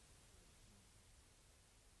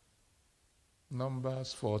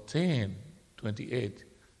 Numbers 14:28.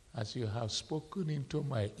 As you have spoken into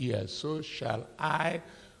my ears, so shall I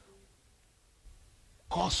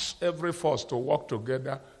cause every force to work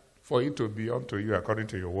together for it to be unto you according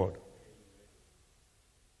to your word.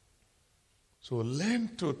 So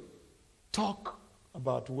learn to talk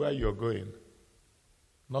about where you're going,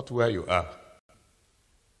 not where you are.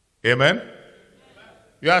 Amen?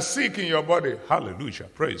 You are sick in your body. Hallelujah.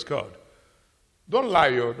 Praise God. Don't lie,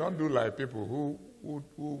 yo. Don't do like people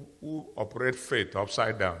who operate faith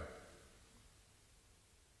upside down.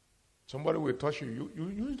 Somebody will touch you.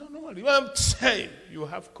 You don't know what you want to say. You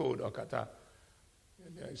have cold or catarrh.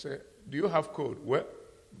 And I say, do you have cold? Well,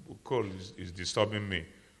 cold is disturbing me.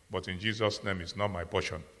 But in Jesus' name, it's not my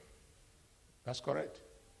portion. That's correct.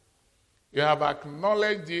 You have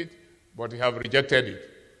acknowledged it, but you have rejected it.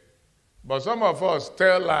 But some of us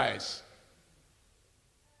tell lies.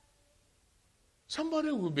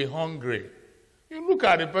 Somebody will be hungry. You look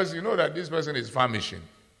at the person, you know that this person is famishing.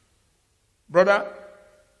 Brother,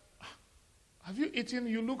 have you eaten?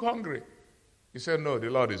 You look hungry. He said, no, the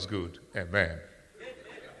Lord is good. Amen.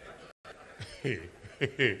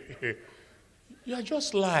 You are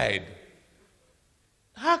just lied.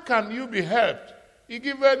 How can you be helped? He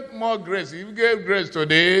gave more grace. He gave grace to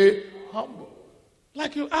the humble.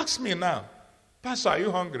 Like you ask me now, Pastor, are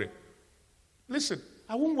you hungry? Listen,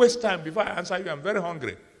 I won't waste time before I answer you. I'm very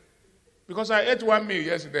hungry. Because I ate one meal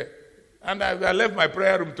yesterday. And I left my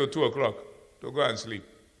prayer room till 2 o'clock to go and sleep.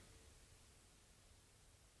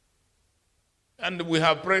 And we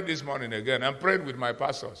have prayed this morning again. I prayed with my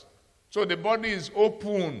pastors. So the body is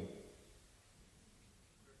open,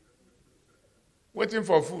 waiting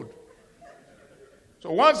for food.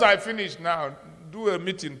 So once I finish now, do a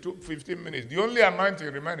meeting, 15 minutes. The only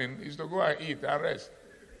anointing remaining is to go and eat and rest.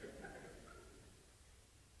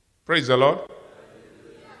 Praise the Lord.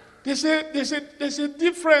 There's a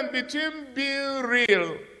difference between being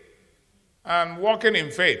real and walking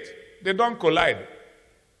in faith. They don't collide.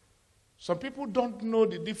 Some people don't know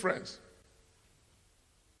the difference.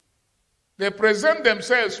 They present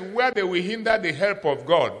themselves where they will hinder the help of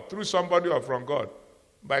God through somebody or from God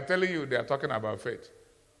by telling you they are talking about faith.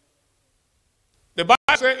 The Bible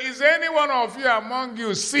says, is any one of you among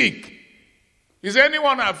you sick? Is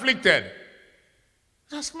anyone afflicted?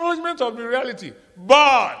 It's acknowledgement of the reality.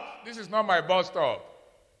 But this is not my bus stop.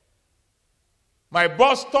 My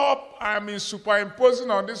bus stop, I'm in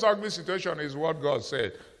superimposing on this ugly situation is what God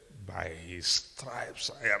said. By his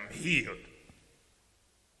stripes I am healed.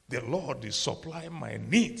 The Lord is supplying my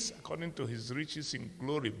needs according to his riches in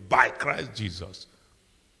glory by Christ Jesus.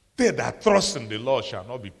 They that trust in the Lord shall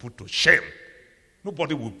not be put to shame.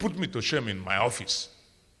 Nobody will put me to shame in my office.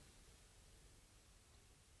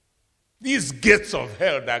 These gates of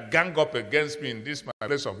hell that gang up against me in this my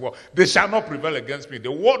place of war, they shall not prevail against me.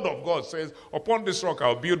 The word of God says, upon this rock I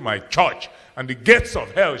will build my church, and the gates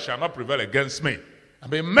of hell shall not prevail against me.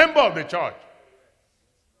 I'm a member of the church.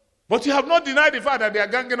 But you have not denied the fact that they are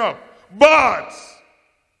ganging up. But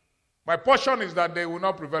my portion is that they will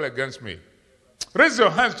not prevail against me. Raise your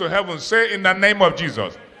hands to heaven. Say, in the name of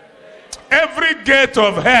Jesus, every gate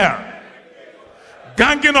of hell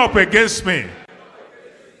ganging up against me,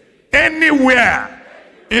 anywhere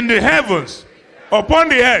in the heavens, upon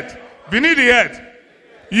the earth, beneath the earth,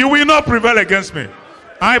 you will not prevail against me.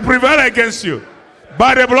 I prevail against you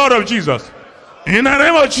by the blood of Jesus. In the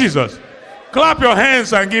name of Jesus. Clap your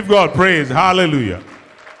hands and give God praise. Hallelujah.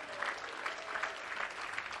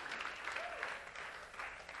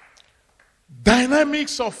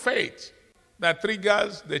 Dynamics of faith that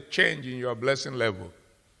triggers the change in your blessing level.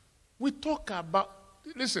 We talk about,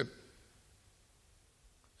 listen,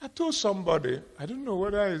 I told somebody, I don't know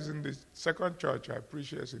whether it's in the second church I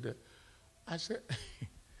preached yesterday. I said,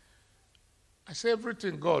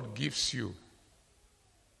 everything God gives you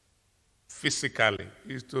physically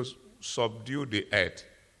is to subdue the earth.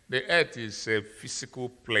 The earth is a physical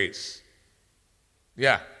place.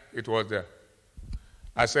 Yeah, it was there.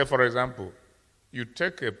 I said, for example, you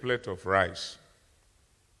take a plate of rice,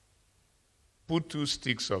 put 2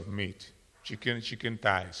 sticks of meat, chicken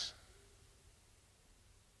thighs,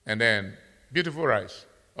 and then beautiful rice.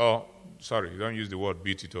 Oh, sorry, don't use the word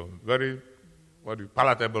beautiful. Very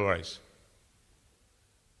palatable rice.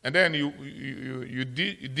 And then you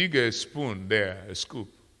dig a spoon there, a scoop,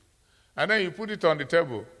 and then you put it on the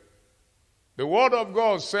table. The word of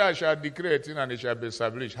God says, I shall decree a thing and it shall be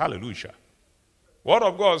established. Hallelujah. Word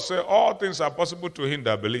of God says, all things are possible to him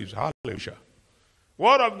that believes. Hallelujah.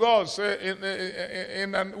 Word of God says,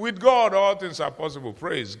 with God all things are possible.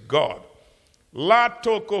 Praise God. La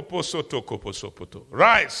toko poso toko poso poto.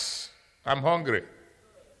 Rice. I'm hungry.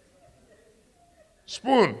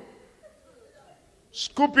 Spoon.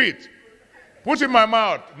 Scoop it. Put in my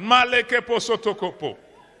mouth. Maleke poso toko po.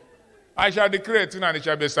 I shall decree a thing and it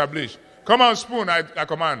shall be established. Come on, spoon, I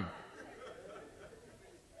command.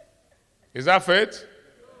 Is that faith?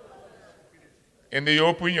 And then you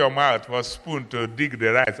open your mouth for spoon to dig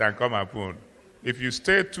the rice and come and spoon. If you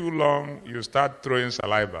stay too long, you start throwing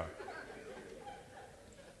saliva.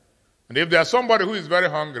 And if there's somebody who is very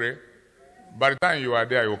hungry, by the time you are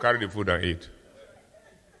there, you will carry the food and eat.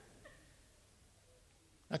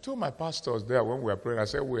 I told my pastors there when we were praying, I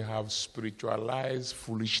said, we have spiritualized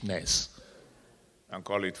foolishness and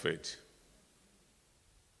call it faith.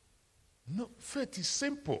 No, faith is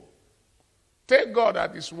simple. Take God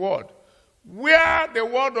at His word. Where the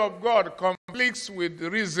word of God conflicts with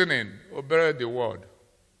reasoning, obey the word.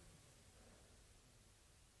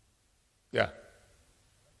 Yeah.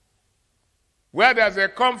 Where there's a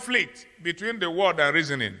conflict between the word and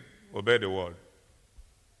reasoning, obey the word.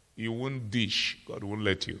 You won't dish, God won't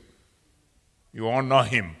let you. You honor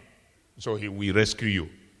Him, so He will rescue you.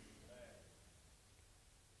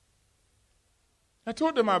 I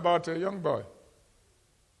told them about a young boy.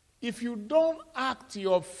 If you don't act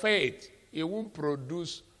your faith, it won't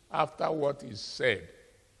produce after what is said.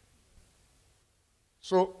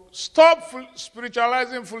 So stop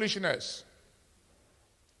spiritualizing foolishness.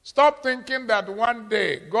 Stop thinking that one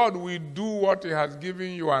day God will do what He has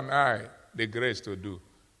given you and I the grace to do.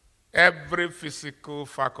 Every physical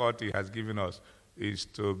faculty He has given us is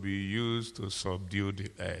to be used to subdue the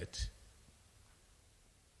earth.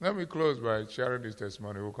 Let me close by sharing this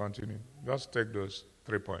testimony. We'll continue. Just take those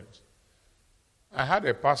 3 points. I had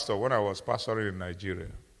a pastor when I was pastoring in Nigeria.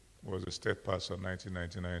 He was a state pastor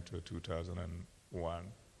 1999 to 2001,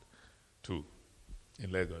 2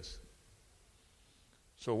 in Lagos.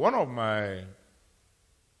 So one of my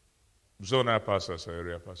zonal pastors or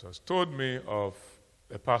area pastors told me of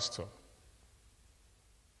a pastor.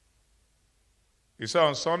 He said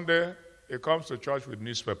on Sunday, he comes to church with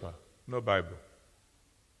newspaper, no Bible.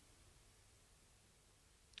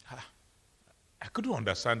 I couldn't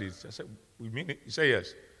understand it. I said, we mean it? He said,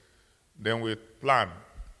 yes. Then we plan.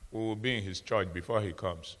 We will be in his church before he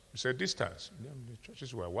comes. He said, distance. The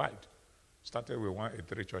churches were wide. Started with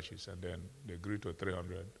 183 churches, and then they grew to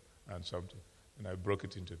 300 and something. And I broke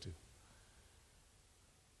it into 2.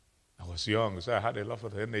 I was young, so I had a lot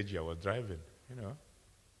of energy. I was driving, you know.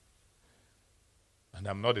 And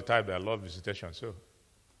I'm not the type that I love visitation,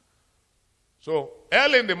 So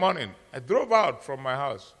early in the morning, I drove out from my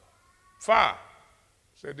house, far,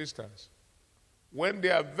 say distance. When they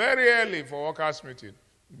are very early for workers' meeting,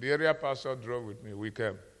 the area pastor drove with me. We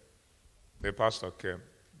came. The pastor came.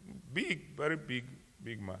 Big, very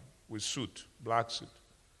big man with suit, black suit.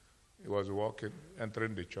 He was walking,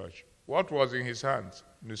 entering the church. What was in his hands?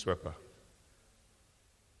 Newspaper.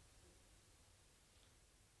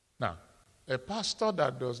 Now, a pastor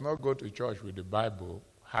that does not go to church with the Bible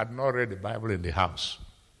had not read the Bible in the house.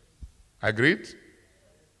 Agreed?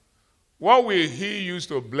 What will he use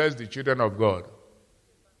to bless the children of God?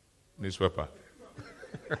 Newspaper.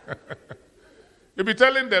 You'll be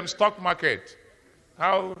telling them stock market.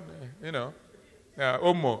 How, you know,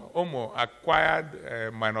 Omo acquired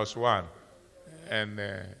 -1. And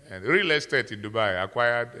real estate in Dubai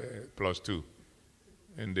acquired +2.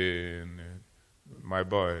 My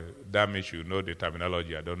boy, Damish, you know the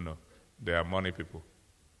terminology, I don't know. They are money people.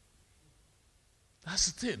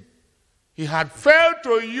 That's the thing. He had failed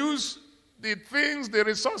to use the things, the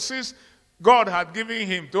resources God had given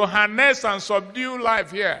him to harness and subdue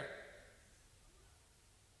life here.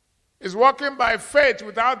 He's walking by faith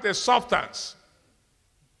without the substance.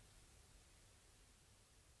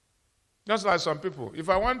 Just like some people. If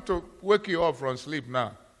I want to wake you up from sleep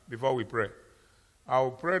now, before we pray, I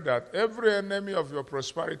will pray that every enemy of your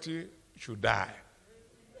prosperity should die.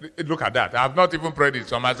 Look at that. I have not even prayed it,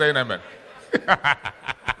 so I'm saying amen.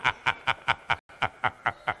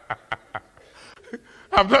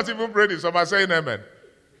 I've not even prayed it, so I'm saying amen.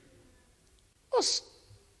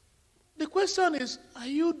 The question is, are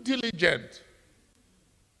you diligent?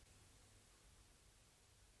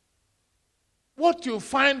 What you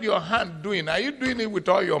find your hand doing, are you doing it with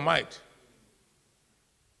all your might?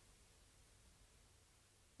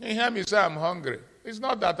 You hear me say I'm hungry. It's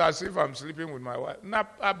not that as if I'm sleeping with my wife. No,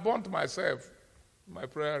 I burnt myself in my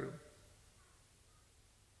prayer room.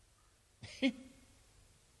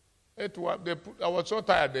 I was so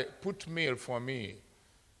tired, they put meal for me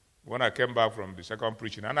when I came back from the second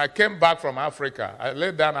preaching. And I came back from Africa. I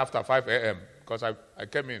laid down after 5 a.m. because I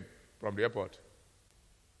came in from the airport.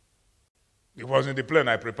 It was in the plane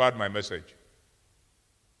I prepared my message.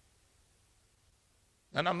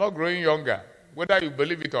 And I'm not growing younger, whether you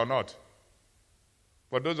believe it or not.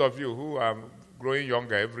 For those of you who are growing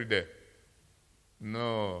younger every day,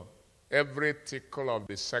 no, every tickle of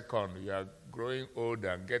the second, you are growing older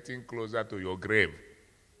and getting closer to your grave.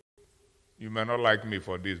 You may not like me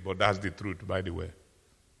for this, but that's the truth, by the way.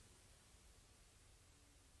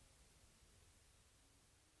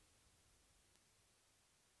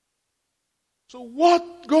 So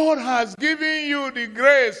what God has given you the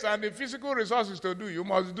grace and the physical resources to do, you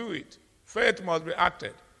must do it. Faith must be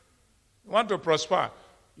acted. You want to prosper,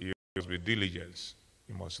 you must be diligent.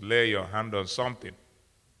 You must lay your hand on something.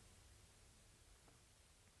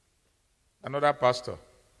 Another pastor,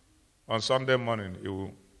 on Sunday morning,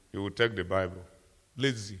 he will take the Bible.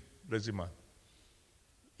 Lazy man.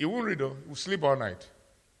 He won't read, he will sleep all night.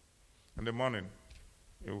 In the morning,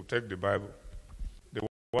 he will take the Bible. The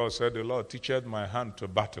word said, the Lord teacheth my hand to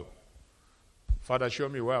battle. Father, show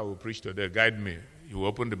me where I will preach today. Guide me. You will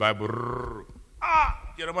open the Bible.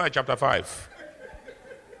 Jeremiah chapter 5.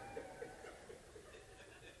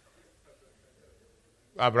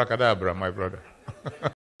 Abracadabra, my brother.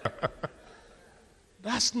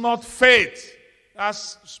 That's not faith.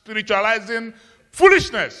 That's spiritualizing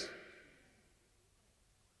foolishness.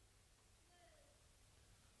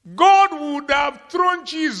 God would have thrown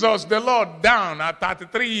Jesus, the Lord, down at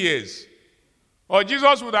 33 years. Or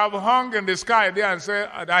Jesus would have hung in the sky there and said,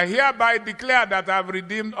 I hereby declare that I have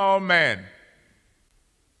redeemed all men.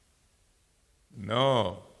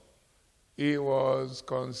 No. He was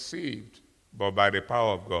conceived, but by the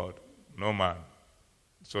power of God, no man.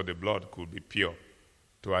 So the blood could be pure,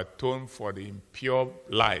 to atone for the impure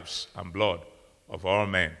lives and blood of all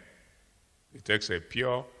men. It takes a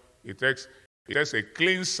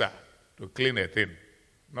cleanser to clean a thing,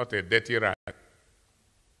 not a dirty rag.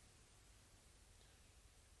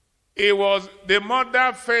 It was the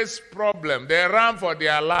mother faced problem. They ran for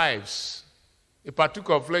their lives. He partook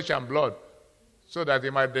of flesh and blood so that he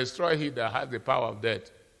might destroy he that has the power of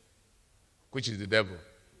death, which is the devil.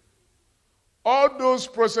 All those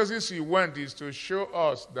processes he went is to show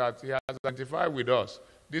us that he has identified with us.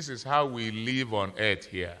 This is how we live on earth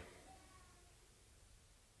here.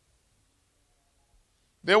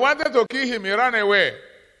 They wanted to kill him, he ran away,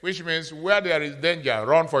 which means where there is danger,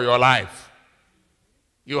 run for your life.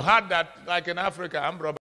 You heard that, like in Africa, armed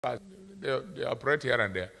robbers, they operate here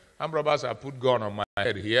and there. Armed robbers have put gun on my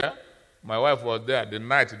head here. My wife was there. The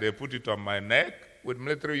night they put it on my neck with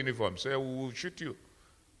military uniform. Say, we will shoot you.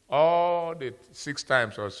 All the 6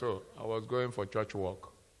 times or so, I was going for church work.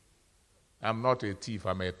 I'm not a thief,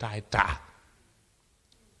 I'm a tither.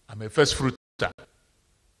 I'm a first fruiter.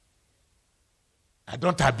 I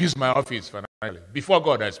don't abuse my office financially. Before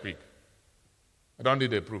God I speak. I don't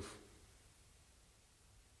need a proof.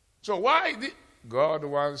 So why did God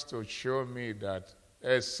wants to show me that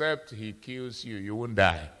except he kills you, you won't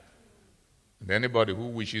die. And anybody who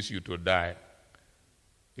wishes you to die,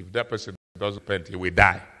 if that person doesn't repent, he will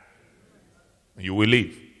die. And you will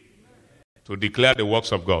live to declare the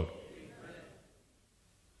works of God.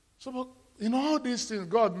 So in all these things,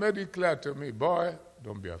 God made it clear to me, boy,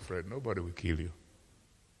 don't be afraid. Nobody will kill you.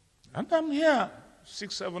 And I'm here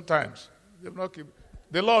 6, 7 times. They've not keep.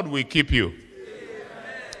 The Lord will keep you.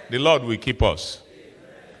 The Lord will keep us.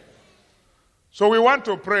 So we want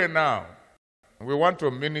to pray now. We want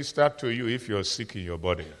to minister to you if you're sick in your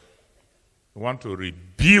body. We want to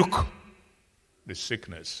rebuke the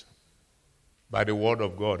sickness by the word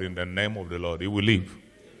of God in the name of the Lord. He will live. Amen.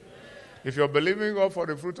 If you're believing God for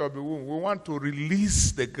the fruit of the womb, we want to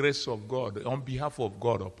release the grace of God on behalf of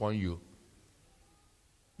God upon you.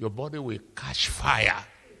 Your body will catch fire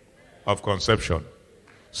of conception.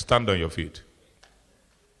 Stand on your feet.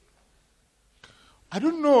 I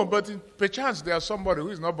don't know, but perchance there's somebody who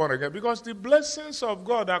is not born again, because the blessings of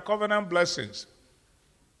God are covenant blessings.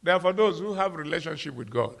 They are for those who have relationship with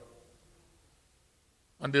God.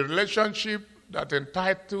 And the relationship that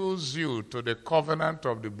entitles you to the covenant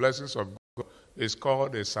of the blessings of God is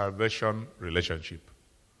called a salvation relationship.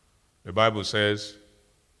 The Bible says,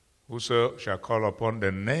 whoso shall call upon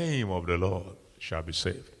the name of the Lord shall be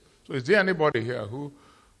saved. So is there anybody here who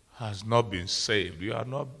has not been saved? You are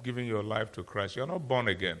not giving your life to Christ. You are not born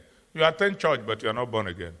again. You attend church, but you are not born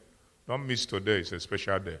again. Don't miss today. It's a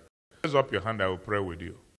special day. Raise up your hand. I will pray with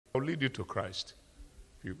you. I will lead you to Christ.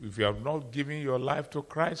 If you have not given your life to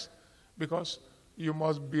Christ, because you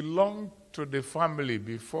must belong to the family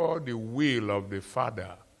before the will of the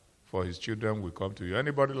Father for his children will come to you.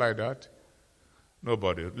 Anybody like that?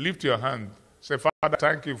 Nobody. Lift your hand. Say, Father,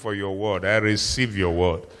 thank you for your word. I receive your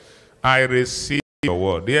word. I receive your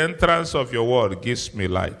word. The entrance of your word gives me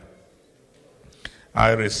life.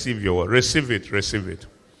 I receive your word. Receive it. Receive it.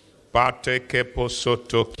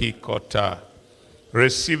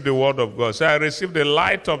 Receive the word of God. Say, I receive the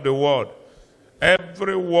light of the word.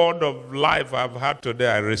 Every word of life I've had today,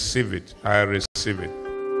 I receive it. I receive it.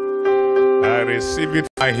 I receive it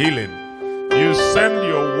for healing. You send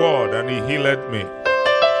your word and he healed me.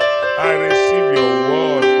 I receive your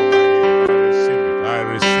word for my healing. I receive it. I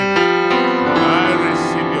receive it. I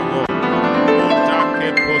receive your word. I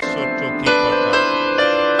receive your healing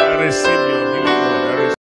word. I receive every word.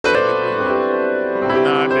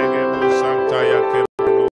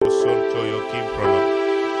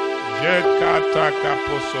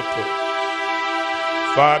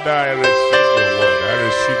 Father, I receive your word. I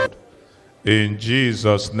receive it. In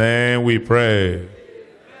Jesus' name we pray.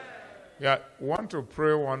 Yeah, I want to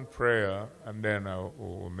pray one prayer, and then I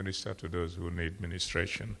will minister to those who need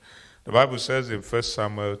ministration. The Bible says in 1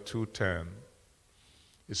 Samuel 2:10,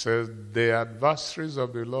 it says, the adversaries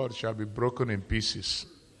of the Lord shall be broken in pieces.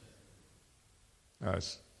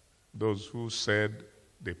 As those who said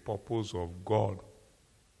the purpose of God,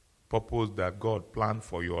 purpose that God planned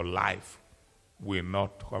for your life, will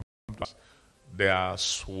not come to pass. They are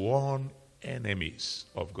sworn enemies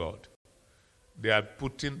of God. They are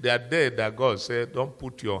there that God said, don't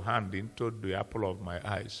put your hand into the apple of my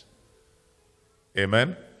eyes.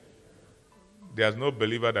 Amen? There's no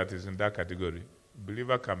believer that is in that category.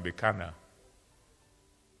 Believer can be carnal.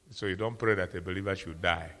 So you don't pray that a believer should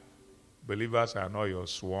die. Believers are not your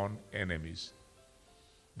sworn enemies.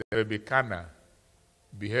 They will be carnal,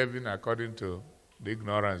 behaving according to the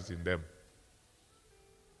ignorance in them.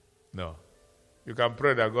 No. You can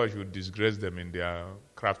pray that God should disgrace them in their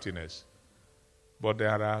craftiness. But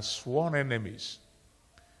there are sworn enemies.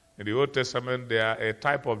 In the Old Testament, they are a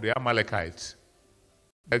type of the Amalekites.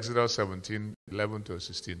 Exodus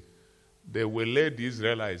 17:11-16. They will let the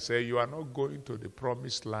Israelites say, you are not going to the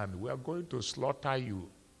promised land. We are going to slaughter you.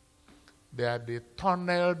 They are the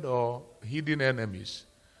tunneled or hidden enemies.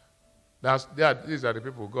 These are the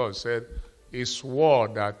people God said, he swore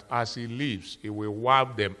that as he lives, he will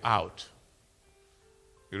wipe them out.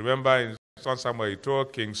 You remember in 1 Samuel, he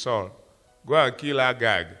told King Saul, go and kill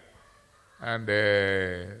Agag and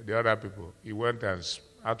the other people. He went and,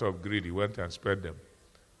 out of greed, he went and spared them.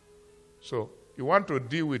 So, you want to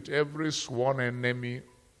deal with every sworn enemy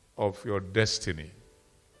of your destiny.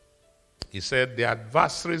 He said, the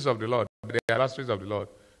adversaries of the Lord,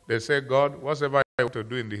 they say, God, whatever I want to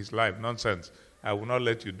do in his life, nonsense, I will not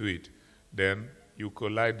let you do it. Then you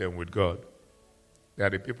collide them with God. They are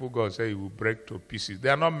the people God said he will break to pieces. They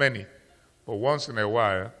are not many, but once in a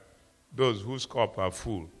while, those whose cup are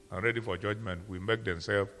full and ready for judgment will make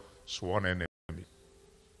themselves sworn enemies.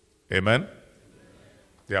 Amen?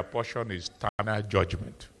 Their portion is eternal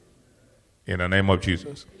judgment. In the name of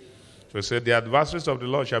Jesus. So he said, the adversaries of the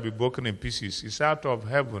Lord shall be broken in pieces. He said, out of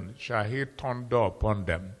heaven shall he thunder upon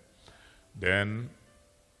them. Then,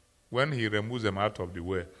 when he removes them out of the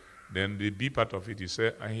way, then the B part of it, he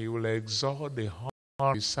said, and he will exalt the horn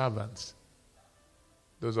of his servants.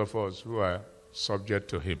 Those of us who are subject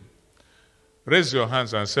to him. Raise your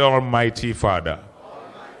hands and say, Almighty Father,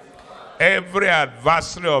 every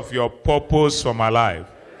adversary of your purpose for my life,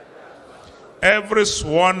 every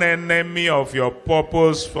sworn enemy of your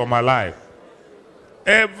purpose for my life,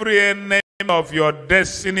 every enemy of your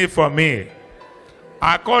destiny for me,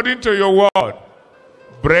 according to your word,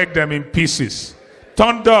 break them in pieces.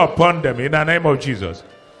 Thunder upon them in the name of Jesus.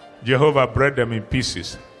 Jehovah, break them in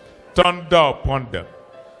pieces. Thunder upon them.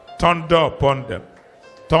 Thunder upon them.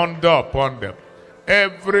 Thunder upon them.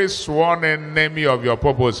 Every sworn enemy of your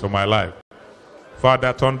purpose for my life,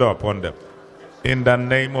 Father, thunder upon them. In the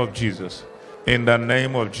name of Jesus. In the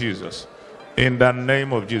name of Jesus. In the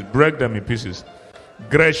name of Jesus. Break them in pieces.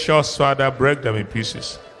 Gracious Father, break them in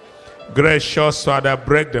pieces. Gracious Father,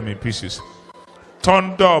 break them in pieces.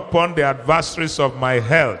 Thunder upon the adversaries of my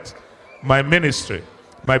health, my ministry,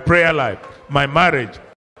 my prayer life, my marriage,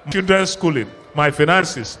 my children's schooling, my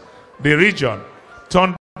finances, the region.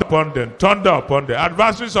 Thunder upon them. Thunder upon the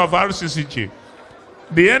adversaries of RCCG,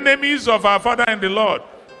 the enemies of our Father in the Lord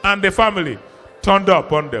and the family. Thunder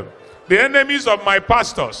upon them. The enemies of my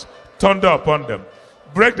pastors, thunder upon them.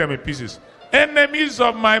 Break them in pieces. Enemies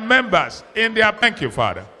of my members in their, thank you,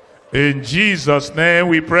 Father. In Jesus' name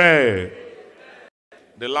we pray.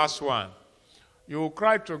 The last one. You will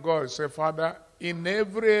cry to God and say, Father, in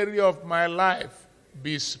every area of my life,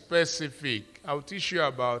 be specific. I'll teach you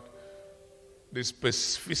about the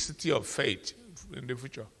specificity of faith in the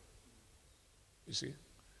future. You see?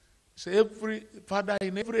 Say, Father,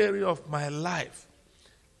 in every area of my life,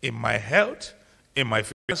 in my health, in my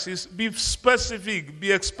finances, be specific,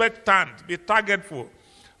 be expectant, be targetful.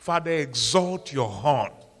 Father, exalt your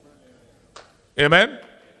horn. Amen?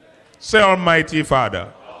 Say, Almighty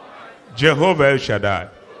Father, Jehovah El Shaddai,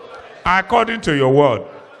 according to your word,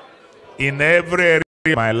 in every area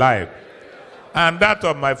of my life and that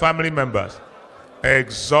of my family members.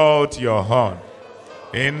 Exalt your horn.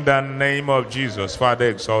 In the name of Jesus, Father,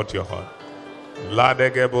 exalt your horn.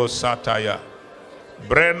 Ladegebo sataya.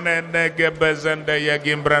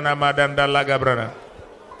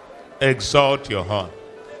 Exalt your horn.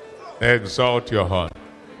 Exalt your horn.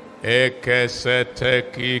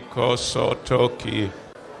 Ekeseteki kosotoki.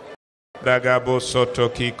 Dagabo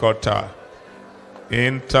sotoki kota.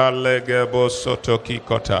 Intalegebo sotoki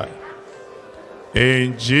kota.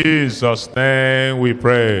 In Jesus' name we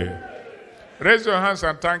pray. Raise your hands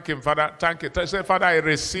and thank him, Father. Thank you. Say, Father, I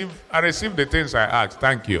receive the things I asked.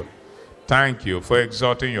 Thank you. Thank you for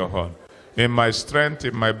exalting your horn. In my strength,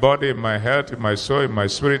 in my body, in my health, in my soul, in my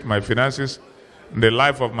spirit, my finances, in the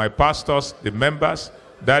life of my pastors, the members,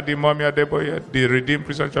 Daddy, Mommy, Adeboye, the Redeemed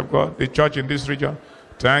Presence of God, the church in this region.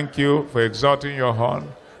 Thank you for exalting your horn.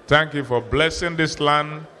 Thank you for blessing this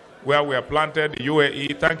land where we are planted, the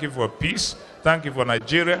UAE. Thank you for peace. Thank you for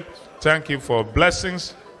Nigeria. Thank you for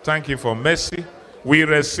blessings. Thank you for mercy. We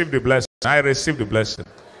receive the blessing. I receive the blessing.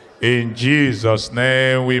 In Jesus'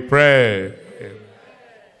 name we pray. Amen.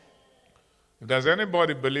 If there's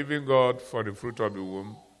anybody believing God for the fruit of the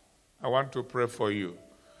womb, I want to pray for you.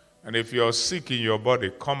 And if you're sick in your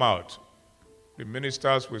body, come out. The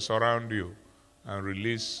ministers will surround you and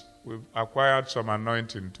release. We've acquired some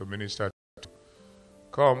anointing to minister to.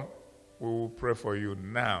 Come, we will pray for you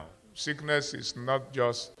now. Sickness is not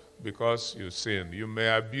just because you sin. You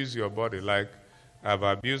may abuse your body like, I've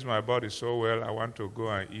abused my body so well, I want to go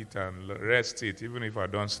and eat and rest it, even if I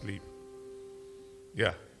don't sleep.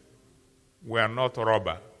 Yeah. We are not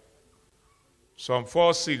robber. Some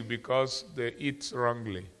fall sick because they eat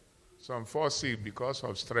wrongly. Some fall sick because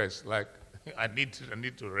of stress, like, I need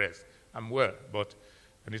to rest. I'm well, but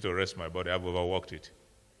I need to rest my body. I've overworked it.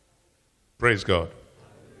 Praise God.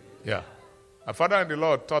 Yeah. Our Father in the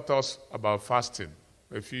Lord taught us about fasting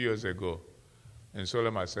a few years ago in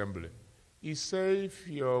Solemn Assembly. He said, if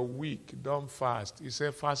you're weak, don't fast. He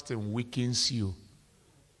said, fasting weakens you.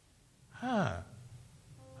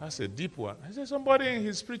 That's a deep one. I said, somebody in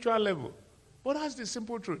his spiritual level. But that's the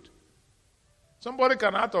simple truth. Somebody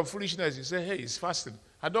can, out of foolishness, he say, hey, it's fasting.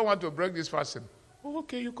 I don't want to break this fasting. Oh,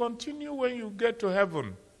 okay, you continue when you get to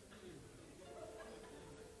heaven.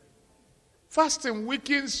 Fasting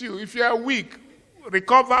weakens you. If you are weak,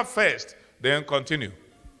 recover first, then continue.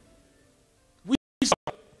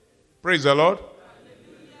 Praise the Lord.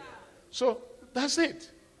 So that's it.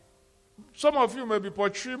 Some of you may be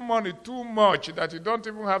portraying money too much that you don't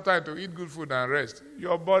even have time to eat good food and rest.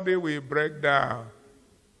 Your body will break down.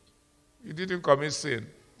 You didn't commit sin,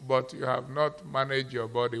 but you have not managed your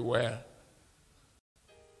body well.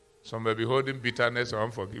 Some may be holding bitterness or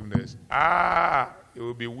unforgiveness. It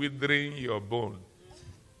will be withering your bone.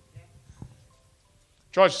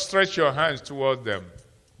 Church, stretch your hands towards them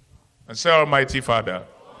and say, Almighty Father,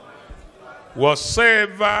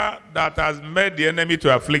 whatsoever that has made the enemy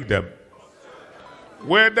to afflict them,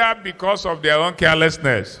 whether because of their own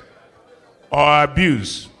carelessness or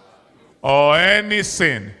abuse or any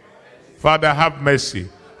sin, Father, have mercy.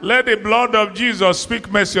 Let the blood of Jesus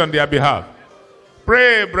speak mercy on their behalf.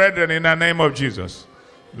 Pray, brethren, in the name of Jesus.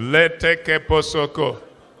 Let take a posoko.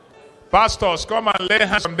 Pastors, come and lay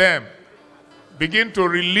hands on them. Begin to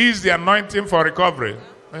release the anointing for recovery.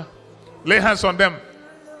 Lay hands on them.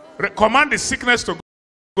 Command the sickness to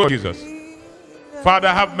go to Jesus. Father,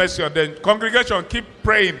 have mercy on them. Congregation, keep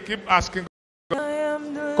praying, keep asking.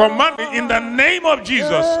 Command in the name of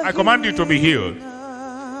Jesus. I command you to be healed.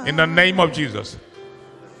 In the name of Jesus.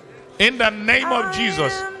 In the name of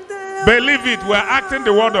Jesus. Believe it. We are acting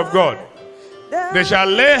the word of God. They shall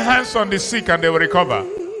lay hands on the sick and they will recover.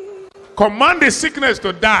 Command the sickness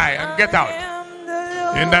to die and get out.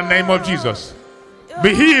 In the name of Jesus.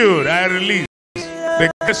 Be healed. I release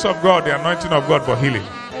the grace of God, the anointing of God for healing.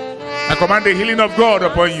 I command the healing of God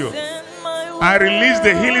upon you. I release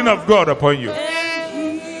the healing of God upon you.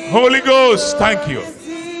 Holy Ghost, thank you.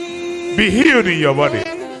 Be healed in your body.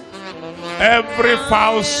 Every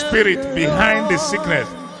foul spirit behind the sickness,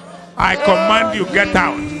 I command you, get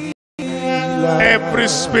out. Every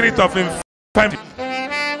spirit of infirmity,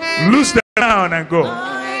 loose them down and go.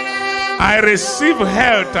 I receive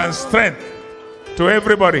health and strength to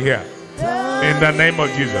everybody here. In the name of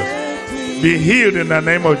Jesus. Be healed in the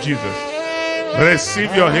name of Jesus.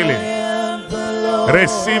 Receive your healing.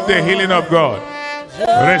 Receive the healing of God.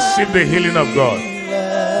 Receive the healing of God.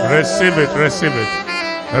 Receive it, receive it.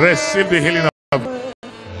 Receive the healing of God.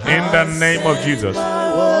 In the name of Jesus.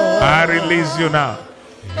 I release you now.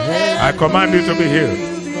 I command you to be healed.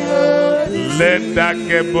 Let that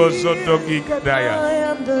gebozo dogi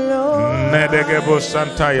kadaya. Nedegebo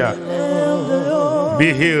santaya.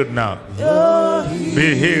 Be healed now.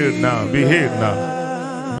 Be healed now. Be healed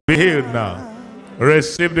now. Be healed now.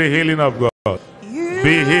 Receive the healing of God.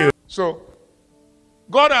 Be healed. So,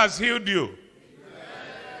 God has healed you.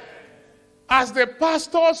 As the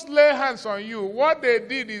pastors lay hands on you, what they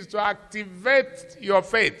did is to activate your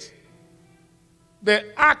faith.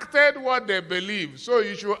 They acted what they believed. So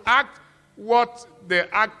you should act what they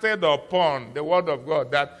acted upon, the word of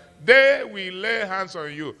God, that they will lay hands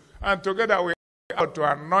on you. And together we are to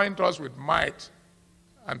anoint us with might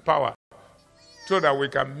and power so that we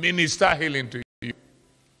can minister healing to you.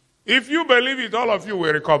 If you believe it, all of you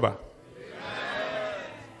will recover.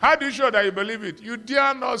 How do you show that you believe it? You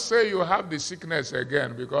dare not say you have the sickness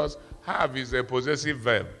again, because have is a possessive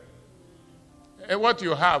verb. And what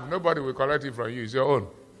you have, nobody will collect it from you. It's your own.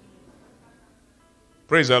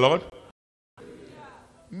 Praise the Lord.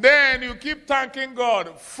 Then you keep thanking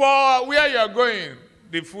God for where you're going,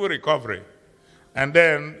 the full recovery. And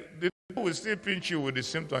then the people will still pinch you with the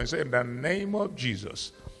symptoms and say, in the name of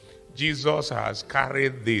Jesus, Jesus has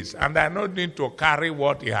carried this. And I don't need to carry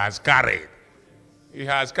what he has carried. He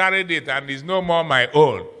has carried it and is no more my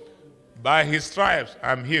own. By his stripes,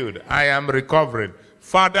 I'm healed. I am recovering.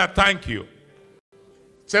 Father, thank you.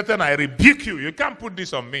 Satan, I rebuke you. You can't put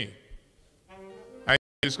this on me. And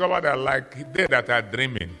you discover that like they that are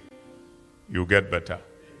dreaming, you get better.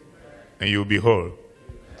 And you'll be whole.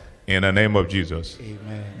 In the name of Jesus.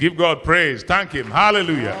 Amen. Give God praise. Thank him.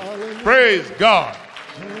 Hallelujah. Hallelujah. Praise God.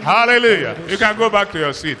 Hallelujah. You can go back to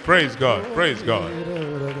your seat. Praise God. Praise God.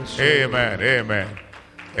 Amen. Amen.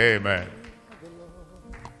 Amen.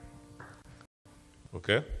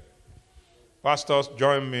 Okay. Pastors,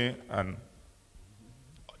 join me and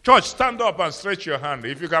church, stand up and stretch your hand.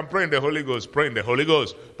 If you can pray in the Holy Ghost, pray in the Holy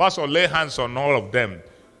Ghost. Pastor, lay hands on all of them.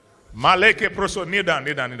 Maleke proso, kneel down,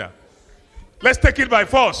 kneel down, kneel down. Let's take it by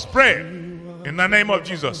force. Pray in the name of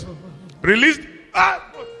Jesus. Release.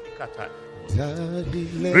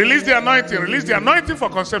 Release the anointing. Release the anointing for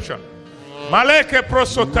conception. Maleke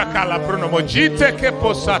proso takala pronomojite ke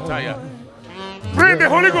posataya. Pray in the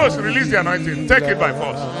Holy Ghost. Release the anointing. Take it by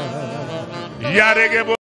force.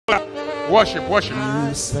 Yaregebo. Worship, worship.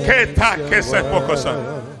 Keta kese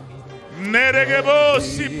pokosa. Neregebo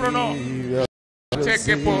siprono.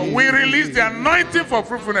 We release the anointing for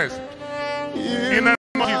fruitfulness. In the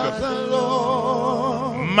name of Jesus.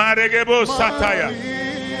 Maregebo sataya.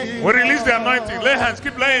 We release the anointing. Lay hands,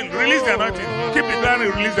 keep laying. Release the anointing. Keep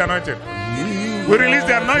declaring, release the anointing. We release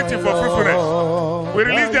the anointing for fruitfulness. We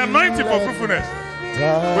release the anointing for fruitfulness.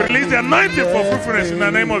 We release the anointing for fruitfulness in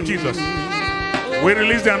the name of Jesus. We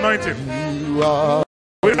release the anointing. We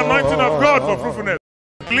release the anointing of God for fruitfulness.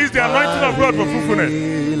 We release the anointing of God for fruitfulness.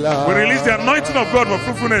 We release the anointing of God for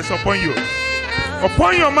fruitfulness upon you.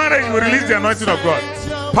 Upon your marriage, we release the anointing of God.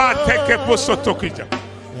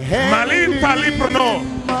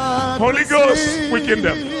 Holy Ghost, quicken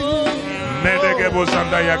them.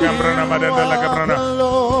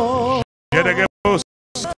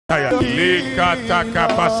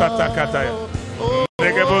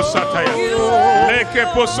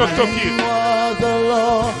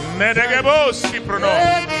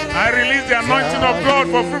 I release the anointing of God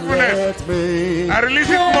for fruitfulness. I release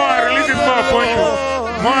it more. I release it more upon you.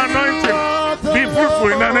 More anointing. Be fruitful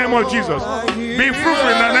in the name of Jesus. Be fruitful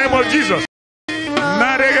in the name of Jesus.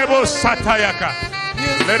 Naregebo satayaka.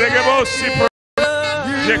 Naregebo sipro.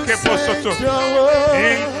 Jekepo soto.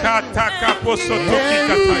 Inkataka posoto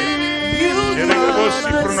kikataya. Naregebo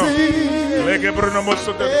siprono. Legebrono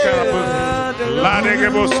mosoto karapo.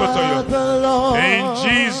 In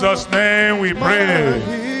Jesus' name we pray.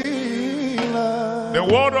 The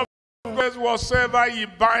word of God says, whatsoever ye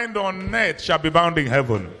bind on earth shall be bound in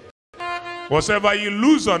heaven. Whatsoever ye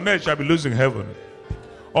loose on earth shall be loosed in heaven.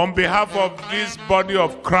 On behalf of this body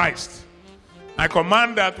of Christ, I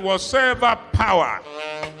command that whatsoever power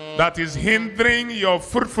that is hindering your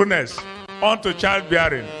fruitfulness unto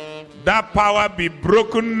childbearing, that power be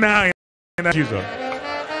broken now in the name of Jesus.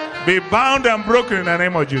 Be bound and broken in the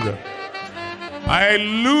name of Jesus. I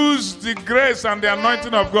lose the grace and the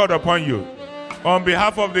anointing of God upon you. On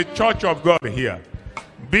behalf of the church of God here,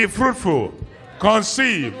 be fruitful,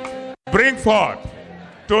 conceive, bring forth.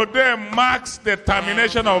 Today marks the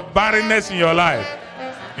termination of barrenness in your life,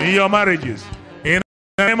 in your marriages. In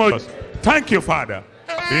the name of Jesus. Thank you, Father.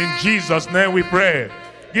 In Jesus' name we pray.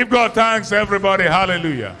 Give God thanks, everybody.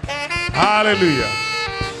 Hallelujah. Hallelujah.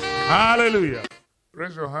 Hallelujah.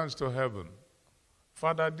 Raise your hands to heaven.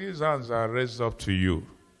 Father, these hands are raised up to you.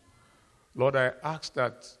 Lord, I ask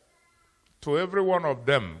that to every one of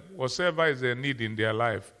them, whatever is their need in their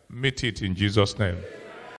life, meet it in Jesus' name.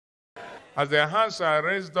 As their hands are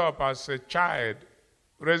raised up as a child,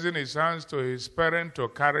 raising his hands to his parent to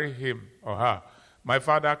carry him or her, my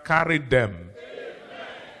Father, carried them. Amen.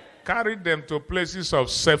 Carried them to places of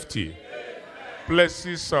safety, amen,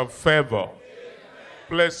 places of favor, amen,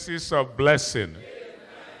 places of blessing.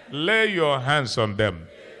 Amen. Lay your hands on them.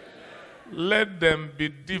 Amen. Let them be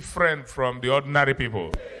different from the ordinary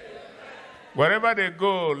people. Amen. Wherever they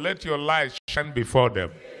go, let your light shine before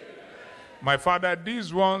them. Amen. My Father,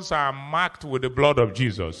 these ones are marked with the blood of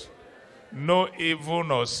Jesus. No evil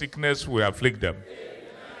nor sickness will afflict them.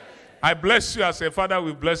 I bless you as a father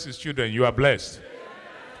will bless his children. You are blessed.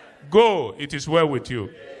 Go, it is well with you.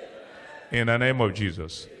 In the name of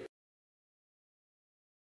Jesus.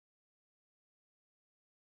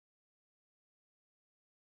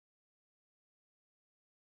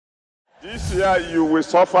 This year you will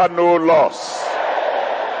suffer no loss.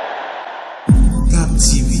 GAP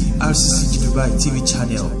TV, RCCG Dubai TV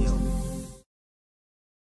channel.